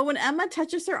portal. But when Emma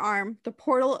touches her arm, the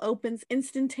portal opens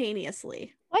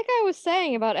instantaneously. Like I was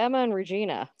saying about Emma and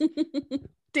Regina.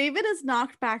 David is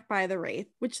knocked back by the wraith,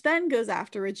 which then goes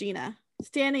after Regina,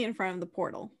 standing in front of the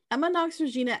portal. Emma knocks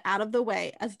Regina out of the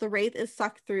way as the wraith is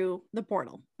sucked through the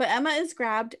portal. But Emma is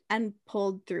grabbed and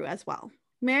pulled through as well.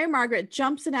 Mary Margaret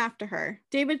jumps in after her.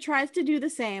 David tries to do the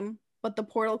same, but the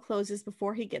portal closes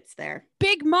before he gets there.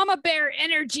 Big mama bear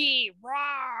energy. Roar!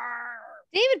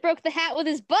 David broke the hat with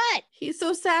his butt. He's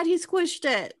so sad he squished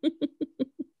it.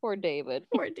 Poor David.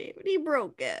 Poor David. He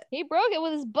broke it. He broke it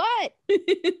with his butt.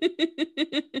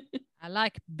 I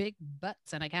like big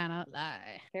butts and I cannot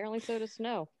lie. Apparently so does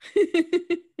Snow.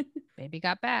 Baby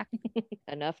got back.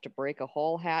 Enough to break a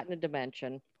whole hat in a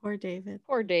dimension. Poor David.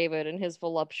 Poor David and his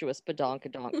voluptuous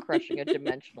badonkadonk crushing a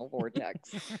dimensional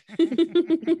vortex.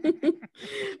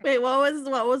 Wait,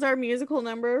 what was our musical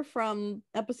number from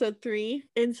episode 3?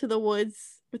 Into the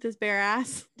Woods with his bare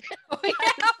ass. Oh, yeah,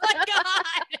 oh my god.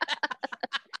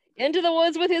 Into the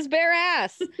Woods with his bare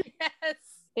ass. Yes.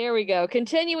 There we go.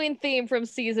 Continuing theme from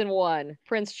season 1.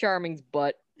 Prince Charming's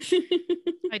butt.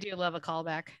 I do love a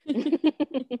callback.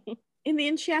 In the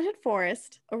Enchanted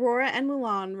Forest, Aurora and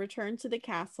Mulan return to the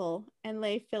castle and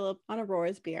lay Philip on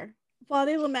Aurora's bier. While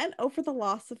they lament over the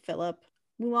loss of Philip,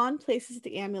 Mulan places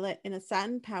the amulet in a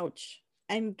satin pouch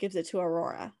and gives it to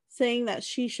Aurora, saying that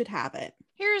she should have it.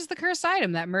 Here's the cursed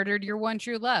item that murdered your one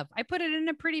true love. I put it in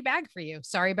a pretty bag for you.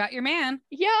 Sorry about your man.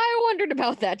 Yeah, I wondered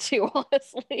about that too,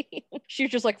 honestly. She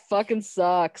was just like, fucking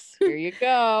sucks. Here you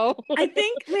go. I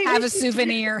think maybe Have a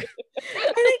souvenir.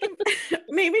 I think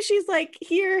maybe she's like,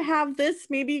 here, have this.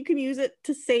 Maybe you can use it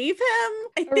to save him.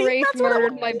 I think Wraith that's what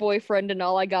murdered my boyfriend and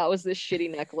all I got was this shitty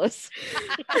necklace.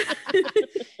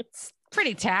 It's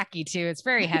pretty tacky too. It's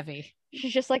very heavy.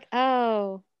 She's just like,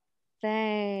 oh,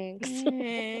 thanks.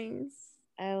 Thanks.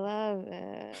 I love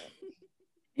it.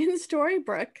 In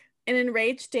Storybrooke, an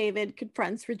enraged David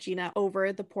confronts Regina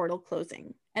over the portal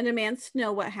closing and demands to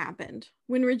know what happened.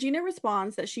 When Regina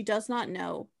responds that she does not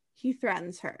know, he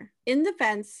threatens her. In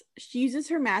defense, she uses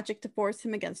her magic to force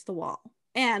him against the wall.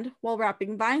 And while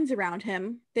wrapping vines around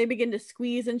him, they begin to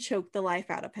squeeze and choke the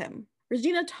life out of him.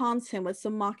 Regina taunts him with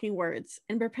some mocking words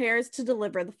and prepares to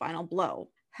deliver the final blow.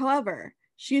 However,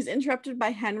 she is interrupted by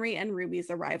Henry and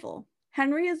Ruby's arrival.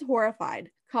 Henry is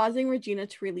horrified, causing Regina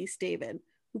to release David,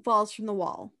 who falls from the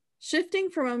wall. Shifting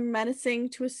from a menacing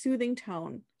to a soothing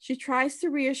tone, she tries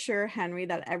to reassure Henry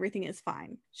that everything is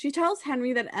fine. She tells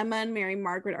Henry that Emma and Mary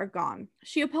Margaret are gone.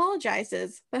 She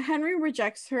apologizes, but Henry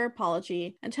rejects her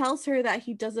apology and tells her that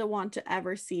he doesn't want to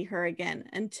ever see her again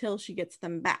until she gets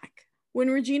them back. When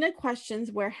Regina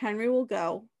questions where Henry will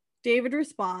go, David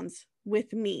responds,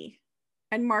 "With me,"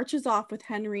 and marches off with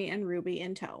Henry and Ruby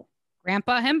in tow.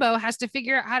 Grandpa Himbo has to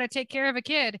figure out how to take care of a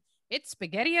kid. It's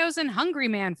SpaghettiOs and Hungry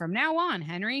Man from now on,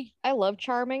 Henry. I love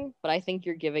Charming, but I think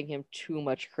you're giving him too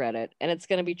much credit. And it's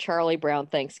going to be Charlie Brown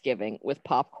Thanksgiving with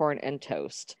popcorn and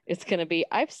toast. It's going to be,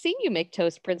 I've seen you make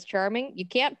toast, Prince Charming. You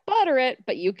can't butter it,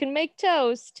 but you can make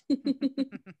toast.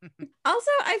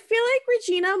 Also, I feel like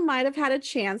Regina might have had a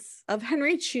chance of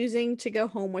Henry choosing to go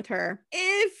home with her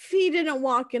if he didn't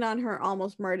walk in on her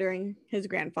almost murdering his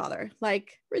grandfather.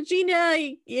 Like,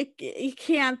 Regina, you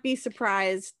can't be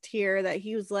surprised here that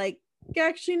he was like,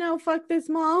 actually, no, fuck this,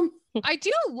 Mom. I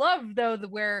do love though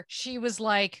where she was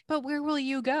like, but where will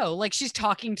you go? Like she's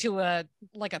talking to a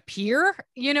peer,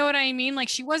 you know what I mean? Like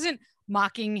she wasn't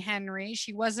mocking Henry.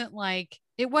 She wasn't like,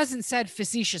 it wasn't said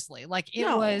facetiously. Like it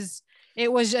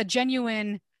was a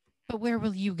genuine, but where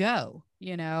will you go?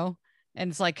 You know? And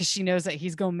it's like, cause she knows that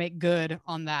he's going to make good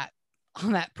on that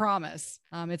promise.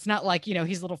 It's not like, you know,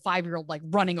 he's a little 5-year-old, like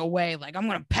running away. Like I'm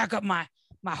going to pack up my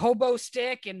hobo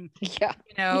stick and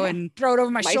and throw it over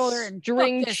my shoulder and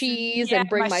string cheese and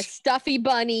bring my stuffy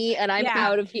bunny and I'm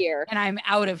out of here. And I'm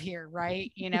out of here,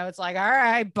 right? You know, it's like, all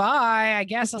right, bye. I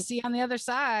guess I'll see you on the other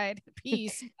side.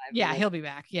 Peace. Yeah, he'll be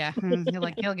back. Yeah.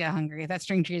 He'll get hungry. That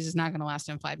string cheese is not going to last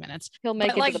him 5 minutes. He'll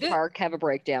make it to the park, have a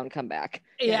breakdown, come back.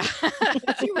 Yeah.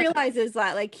 She realizes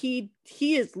that like he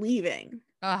is leaving.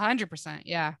 100%.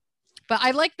 Yeah. But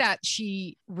I like that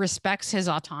she respects his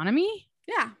autonomy.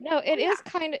 Yeah. No, it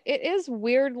is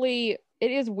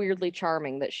weirdly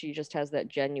charming that she just has that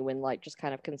genuine, like, just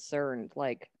kind of concerned,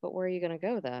 like, but where are you going to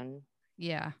go then?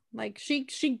 Yeah. Like she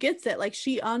gets it. Like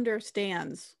she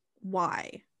understands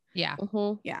why. Yeah.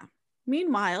 Mm-hmm. Yeah.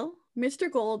 Meanwhile,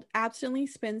 Mr. Gold absently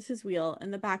spins his wheel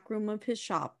in the back room of his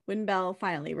shop when Belle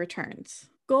finally returns.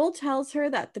 Gold tells her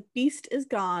that the beast is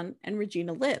gone and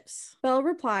Regina lives. Belle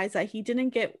replies that he didn't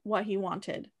get what he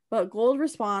wanted, but Gold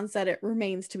responds that it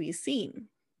remains to be seen.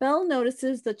 Belle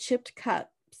notices the chipped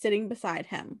cup sitting beside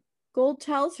him. Gold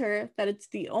tells her that it's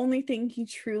the only thing he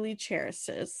truly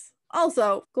cherishes.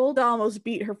 Also, Gold almost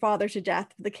beat her father to death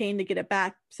with the cane to get it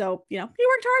back, so, you know, he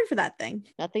worked hard for that thing.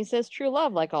 Nothing says true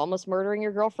love like almost murdering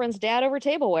your girlfriend's dad over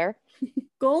tableware.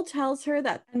 Gold tells her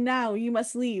that now you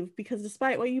must leave because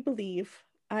despite what you believe,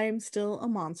 I am still a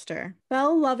monster.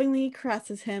 Belle lovingly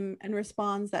caresses him and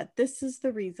responds that this is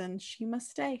the reason she must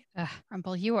stay.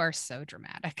 Rumple, you are so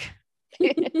dramatic.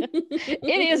 It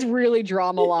is really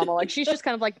drama llama. Like she's just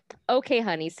kind of like, okay,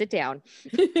 honey, sit down.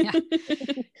 Yeah.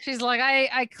 She's like,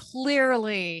 I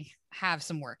clearly have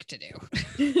some work to do.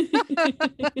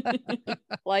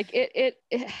 Like it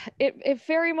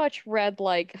very much read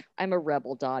like I'm a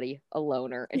rebel, Dottie, a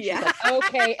loner. And she's like,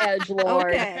 okay,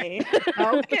 edgelord.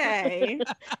 Okay.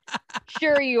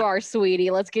 Sure you are,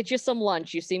 sweetie. Let's get you some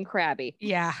lunch. You seem crabby.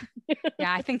 Yeah.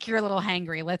 Yeah, I think you're a little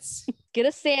hangry. Let's get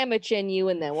a sandwich in you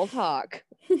and then we'll talk.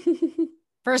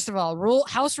 First of all,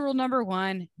 house rule number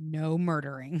 1, no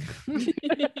murdering.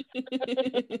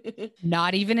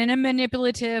 Not even in a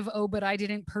manipulative, but I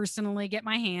didn't personally get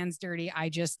my hands dirty. I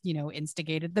just,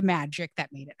 instigated the magic that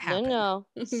made it happen. No.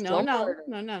 No. Still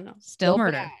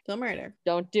murder. Still murder.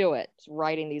 Don't do it. Just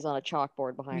writing these on a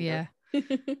chalkboard behind her.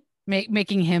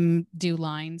 Making him do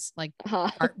lines like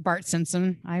Bart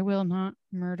Simpson. I will not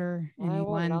murder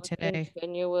anyone today.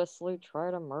 Continuously try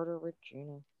to murder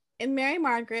Regina. In Mary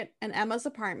Margaret and Emma's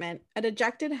apartment, a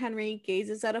dejected Henry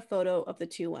gazes at a photo of the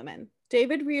two women.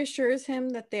 David reassures him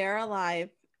that they are alive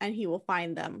and he will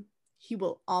find them. He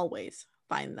will always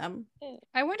find them.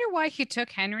 I wonder why he took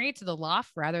Henry to the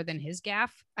loft rather than his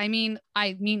gaff. I mean,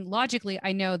 logically,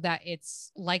 I know that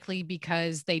it's likely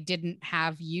because they didn't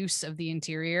have use of the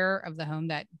interior of the home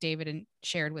that David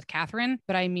shared with Catherine.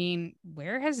 But I mean,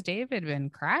 where has David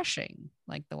been crashing?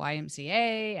 Like the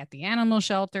YMCA, at the animal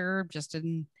shelter, just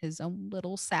in his own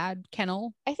little sad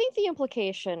kennel. I think the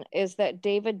implication is that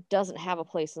David doesn't have a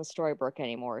place in Storybrooke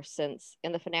anymore, since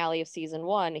in the finale of season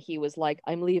 1, he was like,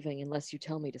 I'm leaving unless you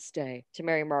tell me to stay, to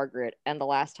Mary Margaret. And the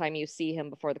last time you see him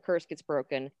before the curse gets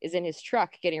broken is in his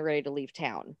truck getting ready to leave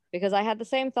town. Because I had the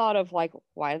same thought of like,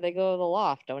 why did they go to the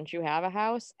loft? Don't you have a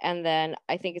house? And then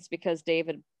I think it's because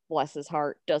David bless his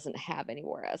heart, doesn't have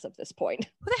anywhere as of this point.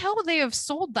 Who the hell would they have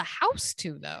sold the house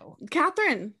to, though?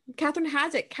 Catherine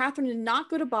has it. Catherine did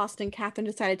not go to Boston. Catherine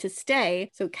decided to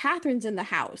stay. So Catherine's in the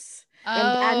house.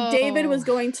 And David was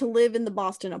going to live in the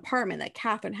Boston apartment that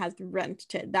Catherine has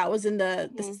rented. That was in the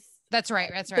That's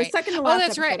right. the second to last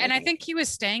that's right. episode, And I think he was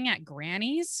staying at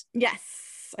Granny's.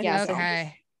 Yes. I Yeah, think so.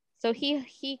 Okay. So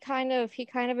he kind of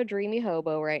a dreamy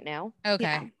hobo right now. Okay.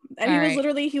 Yeah. And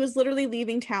he was literally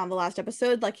leaving town the last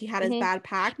episode. Like he had his bag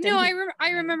packed. No, I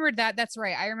remembered that. That's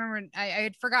right. I remember I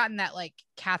had forgotten that like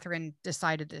Catherine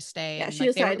decided to stay. Yeah, and, she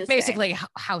like, they decided were to stay. basically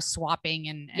house swapping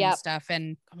and stuff.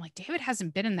 And I'm like, David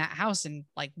hasn't been in that house in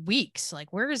like weeks.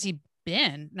 Like, where has he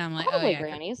been? And I'm like, Probably oh yeah,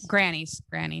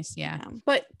 Granny's. Yeah.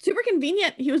 But super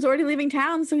convenient. He was already leaving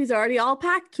town, so he's already all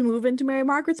packed to move into Mary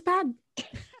Margaret's pad.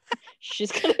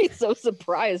 She's gonna be so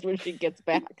surprised when she gets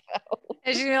back, though.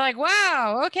 And she's like,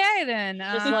 wow, okay then.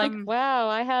 Just like, wow,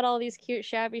 I had all these cute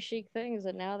shabby chic things,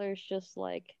 and now there's just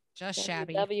like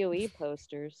shabby WWE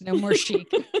posters. No more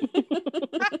chic.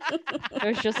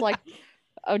 There's just like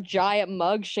a giant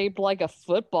mug shaped like a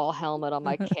football helmet on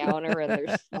my counter, and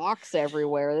there's socks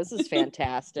everywhere. This is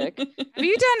fantastic. Have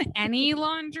you done any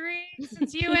laundry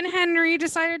since you and Henry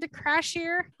decided to crash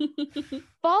here?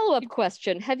 Follow-up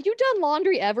question: have you done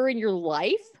laundry ever in your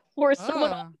life, or has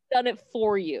someone else done it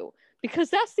for you?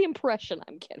 Because that's the impression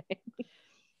I'm getting.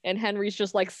 And Henry's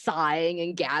just like sighing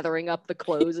and gathering up the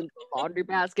clothes into the laundry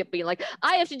basket, being like,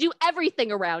 I have to do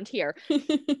everything around here.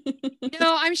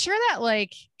 I'm sure that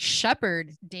like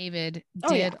Shepherd David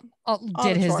did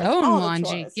his chores, own all the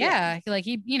laundry. chores, Yeah. Like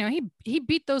he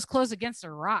beat those clothes against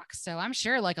a rock. So I'm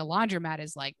sure like a laundromat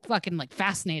is like fucking like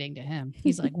fascinating to him.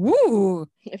 He's like, woo.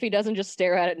 If he doesn't just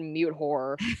stare at it in mute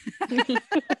horror.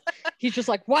 He's just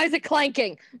like, why is it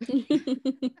clanking?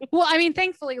 Well, I mean,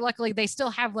 thankfully, luckily, they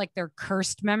still have like their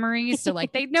cursed memories. So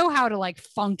like they know how to like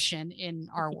function in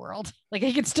our world. Like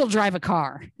he can still drive a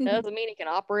car. That doesn't mean he can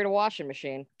operate a washing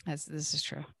machine. This is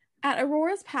true. At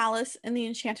Aurora's palace in the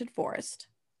Enchanted Forest,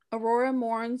 Aurora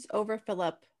mourns over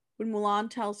Philip when Mulan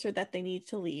tells her that they need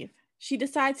to leave. She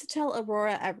decides to tell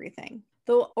Aurora everything.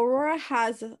 Though Aurora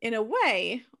has, in a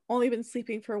way, only been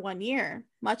sleeping for 1 year,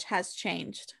 much has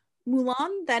changed.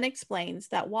 Mulan then explains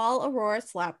that while Aurora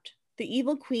slept, the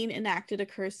evil queen enacted a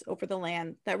curse over the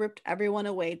land that ripped everyone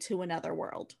away to another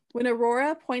world. When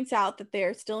Aurora points out that they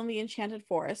are still in the Enchanted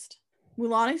Forest,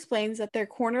 Mulan explains that their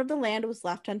corner of the land was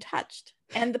left untouched,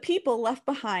 and the people left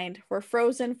behind were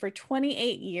frozen for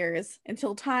 28 years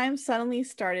until time suddenly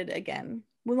started again.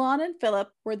 Mulan and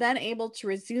Philip were then able to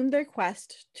resume their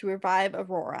quest to revive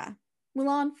Aurora.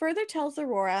 Mulan further tells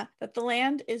Aurora that the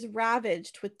land is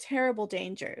ravaged with terrible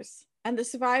dangers, and the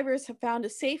survivors have found a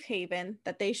safe haven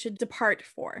that they should depart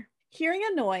for. Hearing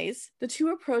a noise, the two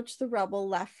approach the rubble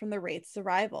left from the Wraith's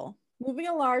arrival. Moving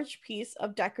a large piece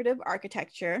of decorative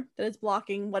architecture that is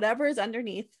blocking whatever is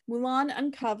underneath, Mulan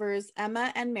uncovers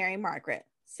Emma and Mary Margaret,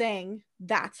 saying,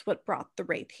 "That's what brought the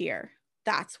Wraith here.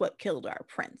 That's what killed our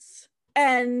prince."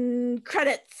 And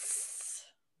credits.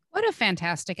 What a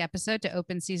fantastic episode to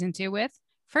open season 2 with.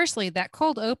 Firstly, that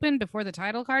cold open before the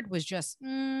title card was just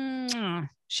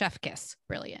chef kiss.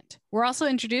 Brilliant. We're also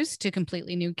introduced to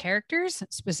completely new characters,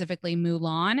 specifically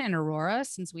Mulan and Aurora,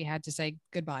 since we had to say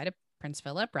goodbye to Prince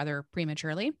Philip rather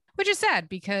prematurely, which is sad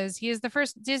because he is the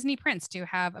first Disney prince to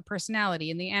have a personality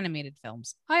in the animated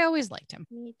films. I always liked him.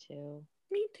 Me too.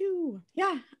 Me too.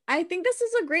 Yeah, I think this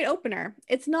is a great opener.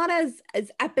 It's not as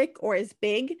epic or as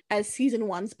big as season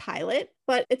 1's pilot,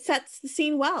 but it sets the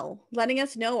scene well, letting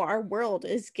us know our world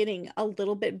is getting a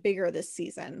little bit bigger this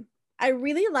season. I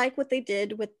really like what they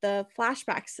did with the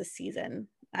flashbacks this season,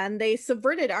 and they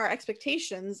subverted our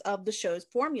expectations of the show's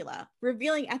formula,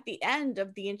 revealing at the end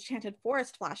of the Enchanted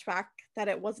Forest flashback that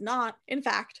it was not, in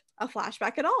fact, a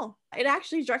flashback at all. It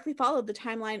actually directly followed the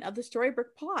timeline of the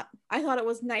Storybook plot. I thought it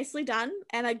was nicely done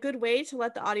and a good way to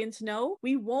let the audience know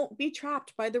we won't be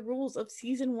trapped by the rules of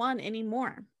season 1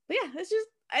 anymore. But yeah,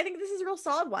 I think this is a real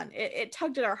solid one. It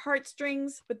tugged at our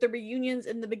heartstrings with the reunions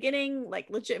in the beginning, like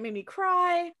legit made me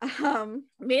cry.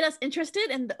 Made us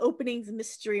interested in the opening's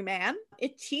mystery man.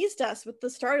 It teased us with the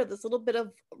start of this little bit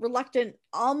of reluctant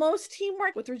almost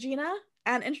teamwork with Regina,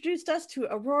 and introduced us to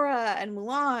Aurora and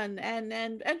Mulan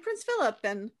and Prince Philip.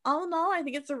 And all in all, I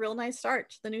think it's a real nice start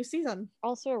to the new season.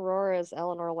 Also, Aurora is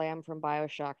Eleanor Lamb from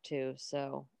BioShock 2,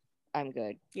 so I'm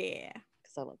good. Yeah.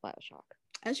 Because I love BioShock.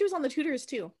 And she was on the Tudors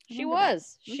too. She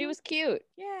was. She was cute.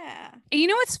 Yeah. You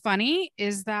know what's funny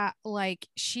is that like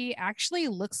she actually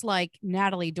looks like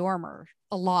Natalie Dormer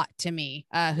a lot to me,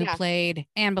 who played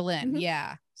Anne Boleyn. Mhm.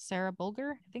 Yeah. Sarah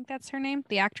Bulger, I think that's her name,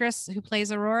 the actress who plays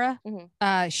Aurora.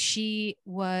 She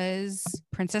was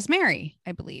Princess Mary,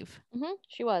 I believe.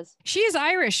 She was. She is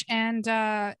Irish, and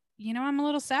I'm a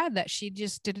little sad that she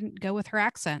just didn't go with her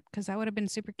accent, because that would have been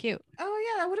super cute. Oh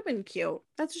yeah, that would have been cute.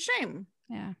 That's a shame.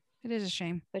 Yeah, it is a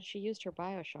shame. But she used her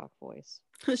BioShock voice.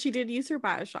 She did use her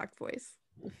BioShock voice.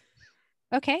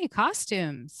 Okay,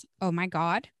 costumes. Oh my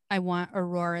God. I want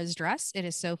Aurora's dress. It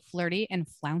is so flirty and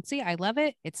flouncy. I love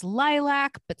it. It's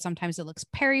lilac, but sometimes it looks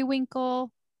periwinkle.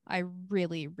 I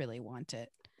really, really want it.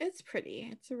 It's pretty.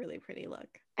 It's a really pretty look.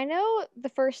 I know the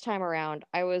first time around,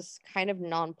 I was kind of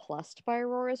nonplussed by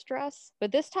Aurora's dress,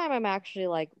 but this time I'm actually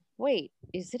like, wait,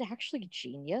 is it actually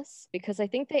genius? Because I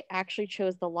think they actually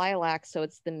chose the lilac, so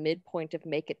it's the midpoint of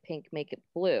make it pink, make it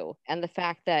blue. And the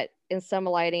fact that in some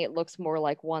lighting it looks more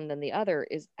like one than the other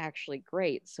is actually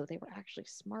great. So they were actually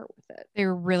smart with it. They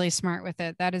were really smart with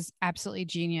it. That is absolutely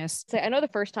genius. So I know the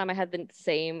first time I had the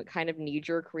same kind of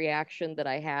knee-jerk reaction that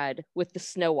I had with the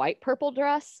Snow White purple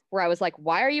dress, where I was like,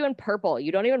 why are you in purple?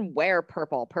 You don't even wear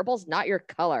purple. Purple's not your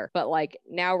color. But like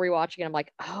now rewatching it, I'm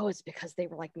like, oh, it's because they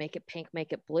were like, make it pink,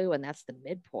 make it blue. And that's the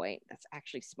midpoint. That's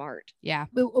actually smart. Yeah.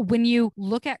 But when you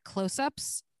look at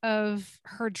close-ups of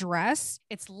her dress,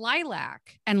 it's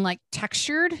lilac and like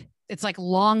textured. It's like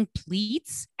long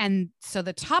pleats. And so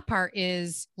the top part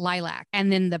is lilac.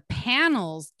 And then the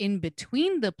panels in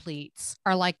between the pleats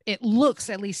are like, it looks,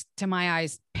 at least to my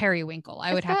eyes, periwinkle.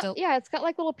 Yeah, it's got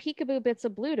like little peekaboo bits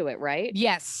of blue to it, right?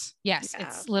 Yes. Yeah.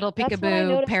 It's little That's what I peekaboo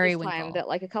noticed periwinkle. this time, that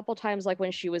like a couple times, like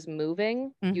when she was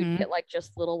moving, you'd get like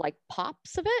just little like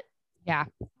pops of it. Yeah,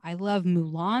 I love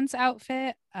Mulan's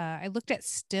outfit. I looked at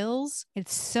stills.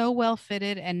 It's so well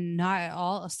fitted and not at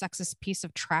all a sexist piece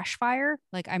of trash fire.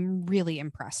 Like, I'm really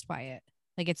impressed by it.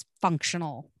 Like, it's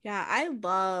functional. Yeah, I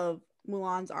love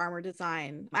Mulan's armor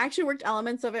design. I actually worked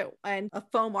elements of it in a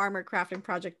foam armor crafting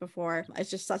project before. It's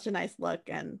just such a nice look.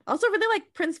 And also really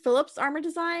like Prince Philip's armor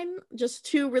design. Just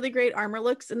two really great armor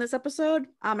looks in this episode.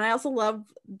 And I also love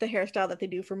the hairstyle that they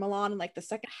do for Mulan in like the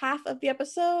second half of the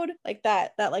episode. Like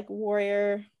that like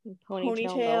warrior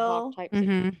ponytail type.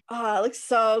 Oh, it looks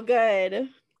so good.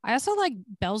 I also like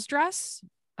Belle's dress,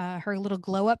 her little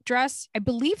glow up dress. I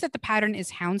believe that the pattern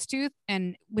is houndstooth,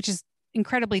 and which is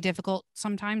incredibly difficult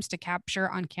sometimes to capture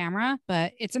on camera,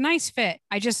 but it's a nice fit.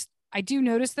 I do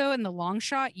notice though, in the long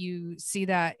shot, you see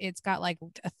that it's got like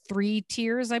 3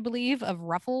 tiers, I believe, of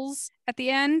ruffles at the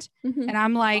end. And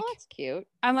I'm like, oh, that's cute.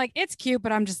 I'm like, it's cute,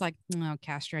 but I'm just like, no,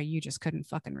 Castro, you just couldn't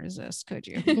fucking resist, could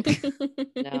you?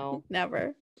 No,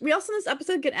 never. We also in this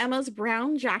episode get Emma's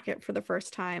brown jacket for the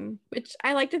first time, which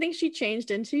I like to think she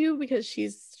changed into because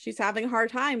she's having a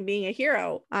hard time being a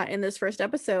hero in this first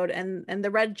episode, and the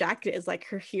red jacket is like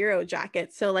her hero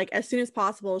jacket. So like as soon as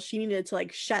possible, she needed to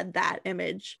like shed that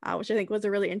image, which I think was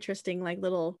a really interesting like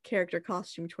little character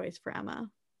costume choice for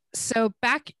Emma. So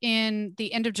back in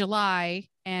the end of July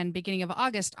and beginning of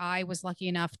August, I was lucky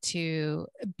enough to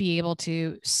be able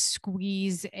to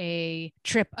squeeze a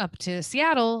trip up to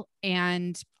Seattle,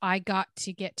 and I got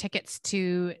to get tickets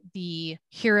to the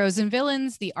Heroes and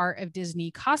Villains, the Art of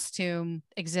Disney costume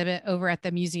exhibit over at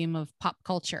the Museum of Pop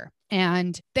Culture.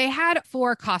 And they had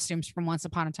 4 costumes from Once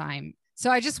Upon a Time. So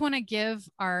I just want to give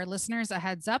our listeners a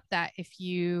heads up that if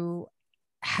you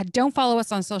don't follow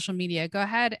us on social media, go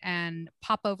ahead and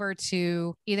pop over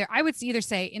to I would either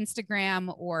say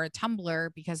Instagram or Tumblr,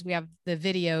 because we have the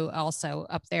video also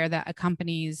up there that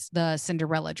accompanies the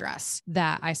Cinderella dress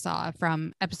that I saw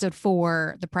from episode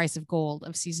 4, The Price of Gold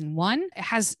of season 1. It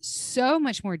has so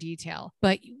much more detail,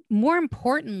 but more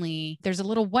importantly, there's a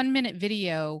little 1-minute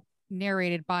video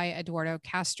narrated by Eduardo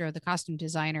Castro, the costume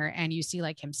designer, and you see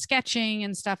like him sketching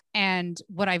and stuff. And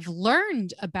what I've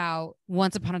learned about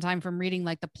Once Upon a Time from reading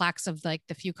like the plaques of like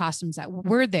the few costumes that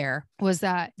were there was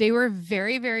that they were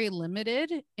very, very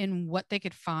limited in what they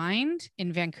could find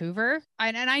in Vancouver.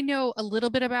 And I know a little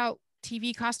bit about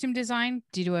TV costume design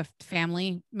due to a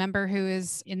family member who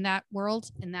is in that world,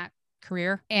 in that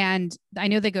career. And I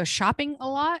know they go shopping a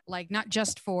lot, like not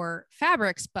just for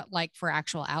fabrics, but like for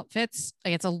actual outfits.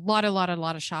 Like it's a lot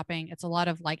of shopping. It's a lot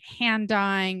of like hand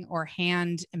dyeing or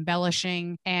hand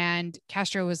embellishing. And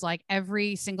Castro was like,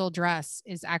 every single dress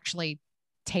is actually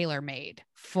tailor made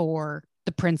for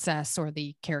the princess or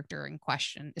the character in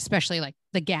question, especially like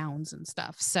the gowns and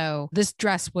stuff. So this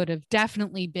dress would have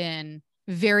definitely been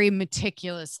very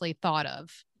meticulously thought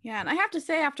of Yeah, and I have to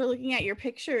say, after looking at your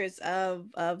pictures of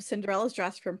Cinderella's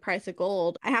dress from Price of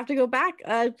Gold, I have to go back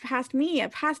past me.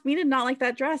 Past me did not like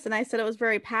that dress, and I said it was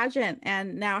very pageant.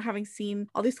 And now, having seen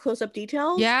all these close-up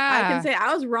details, I can Yeah. say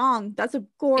I was wrong. That's a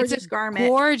gorgeous garment.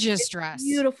 Gorgeous dress.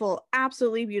 Beautiful,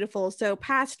 absolutely beautiful. So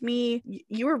past me,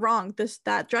 you were wrong.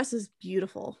 That dress is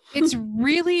beautiful. It's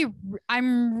really,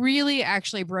 I'm really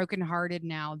actually brokenhearted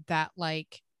now that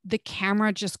like the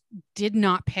camera just did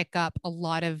not pick up a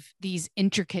lot of these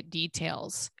intricate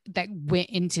details that went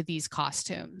into these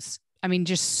costumes. I mean,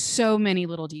 just so many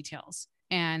little details,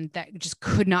 and that just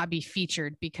could not be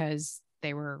featured because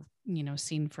they were,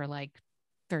 seen for like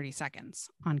 30 seconds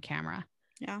on camera.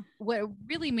 Yeah. What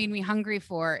really made me hungry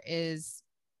for is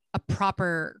a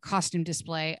proper costume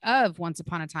display of Once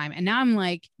Upon a Time. And now I'm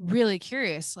like really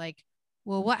curious, like,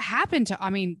 well, what happened to,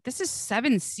 this is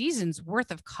 7 seasons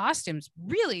worth of costumes,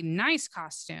 really nice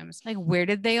costumes. Like, where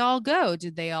did they all go?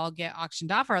 Did they all get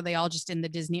auctioned off? Or are they all just in the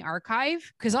Disney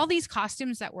archive? Because all these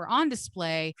costumes that were on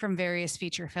display from various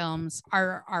feature films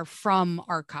are from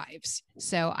archives.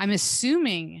 So I'm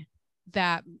assuming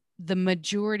that the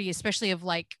majority, especially of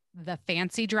like the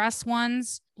fancy dress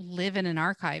ones, live in an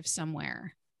archive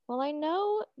somewhere. Well, I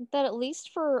know that at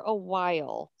least for a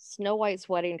while, Snow White's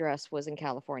wedding dress was in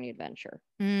California Adventure.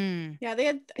 Yeah,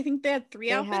 I think they had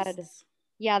 3 outfits.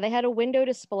 They had a window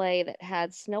display that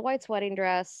had Snow White's wedding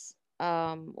dress,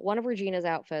 one of Regina's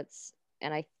outfits,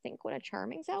 and I think one of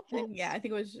Charming's outfits. Yeah, I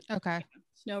think it was okay.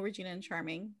 Snow, Regina, and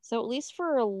Charming. So at least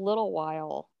for a little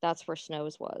while, that's where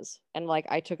Snow's was. And like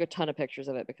I took a ton of pictures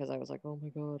of it because I was like, oh my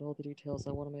God, all the details.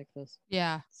 I want to make this.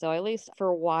 Yeah. So at least for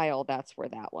a while, that's where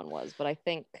that one was. But I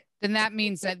think then that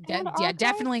means that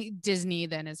definitely Disney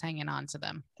then is hanging on to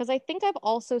them. Because I think I've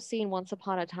also seen Once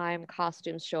Upon a Time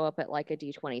costumes show up at like a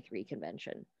D23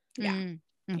 convention. Yeah.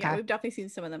 Okay. Yeah, we've definitely seen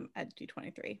some of them at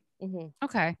D23. Mm-hmm.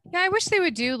 Okay. Yeah, I wish they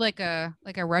would do like a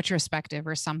retrospective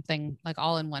or something like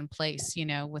all in one place,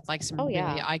 with like some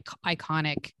really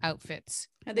iconic outfits.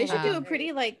 And they should do a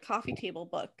pretty like coffee table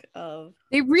book of.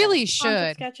 They really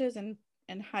should sketches and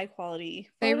high quality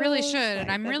photos. They really should. Like,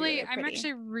 and I'm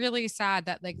actually really sad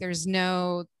that like there's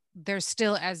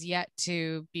still as yet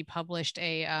to be published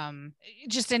a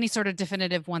just any sort of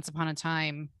definitive Once Upon a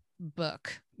Time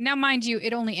book. Now, mind you,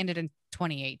 it only ended in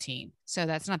 2018. So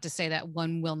that's not to say that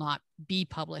one will not be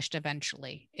published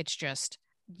eventually. It's just,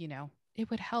 it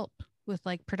would help with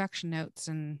like production notes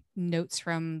and notes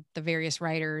from the various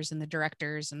writers and the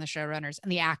directors and the showrunners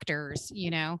and the actors,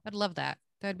 I'd love that.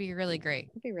 That'd be really great.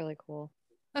 It'd be really cool.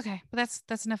 Okay, but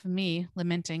that's enough of me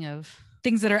lamenting of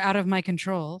things that are out of my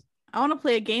control. I want to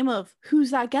play a game of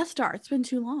Who's That Guest Star? It's been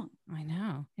too long. I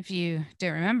know. If you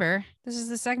don't remember, this is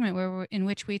the segment in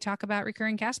which we talk about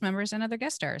recurring cast members and other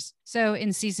guest stars. So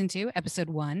in season 2, episode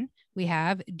 1, we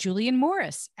have Julian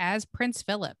Morris as Prince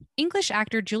Philip. English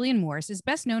actor Julian Morris is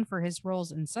best known for his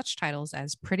roles in such titles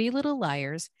as Pretty Little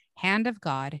Liars, Hand of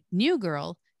God, New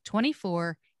Girl,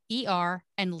 24, ER,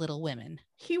 and Little Women.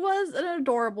 He was an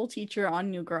adorable teacher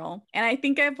on New Girl. And I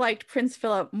think I've liked Prince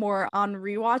Philip more on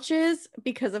rewatches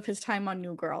because of his time on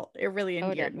New Girl. It really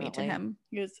endeared me to him.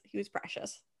 He was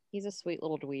precious. He's a sweet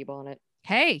little dweeb on it.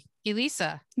 Hey,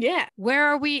 Elisa. Yeah. Where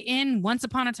are we in Once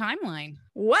Upon a Timeline?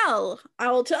 Well, I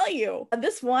will tell you,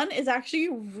 this one is actually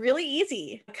really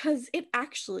easy because it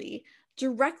actually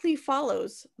directly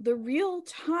follows the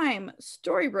real-time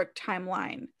Storybrooke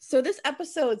timeline. So this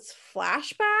episode's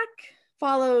flashback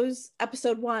follows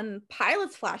episode 1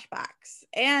 pilot's flashbacks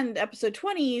and episode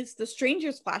 20's the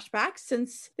stranger's flashbacks,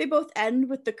 since they both end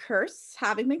with the curse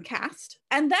having been cast.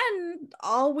 And then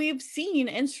all we've seen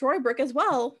in Storybrooke as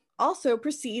well also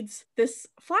precedes this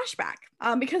flashback,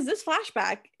 because this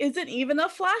flashback isn't even a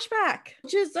flashback,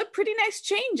 which is a pretty nice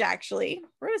change. Actually,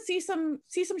 we're gonna see some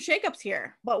shakeups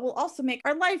here, but we'll also make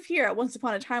our life here at Once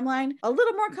Upon a Timeline a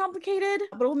little more complicated,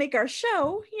 but it'll make our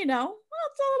show,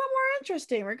 it's a little more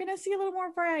interesting. We're gonna see a little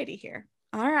more variety here.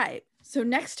 All right, so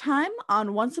next time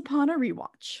on Once Upon a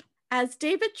Rewatch, as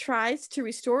David tries to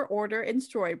restore order in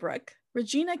Storybrooke,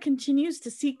 Regina continues to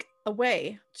seek a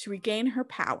way to regain her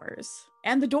powers,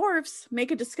 and the dwarves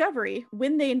make a discovery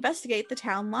when they investigate the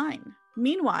town line.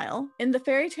 Meanwhile, in the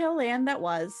fairy tale land that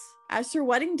was, as her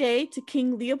wedding day to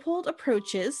King Leopold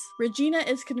approaches, Regina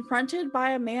is confronted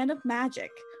by a man of magic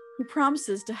who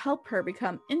promises to help her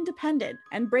become independent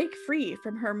and break free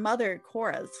from her mother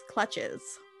Cora's clutches.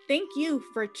 Thank you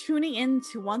for tuning in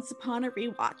to Once Upon a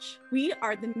Rewatch. We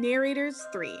are the Narrators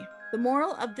 3. The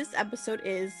moral of this episode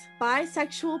is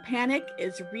bisexual panic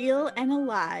is real and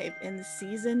alive in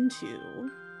season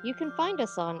 2. You can find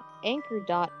us on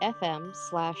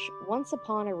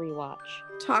anchor.fm/onceuponarewatch.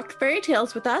 Talk fairy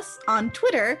tales with us on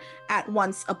Twitter at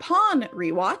Once Upon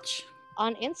Rewatch.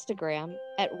 On Instagram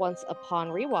at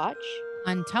onceuponrewatch.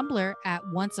 On Tumblr at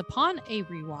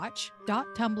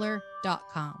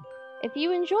onceuponaRewatch.tumblr.com. If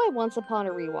you enjoy Once Upon a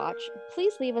Rewatch,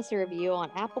 please leave us a review on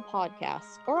Apple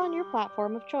Podcasts or on your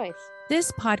platform of choice.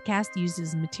 This podcast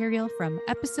uses material from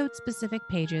episode-specific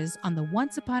pages on the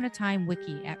Once Upon a Time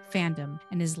wiki at Fandom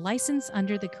and is licensed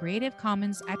under the Creative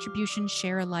Commons Attribution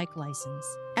Share-alike license.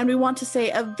 And we want to say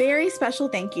a very special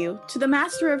thank you to the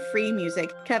master of free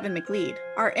music, Kevin MacLeod.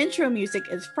 Our intro music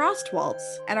is Frost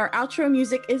Waltz, and our outro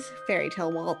music is Fairy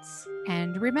Tale Waltz.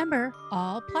 And remember,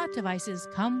 all plot devices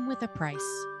come with a price.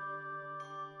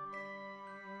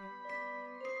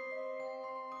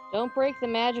 Don't break the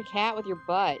magic hat with your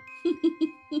butt.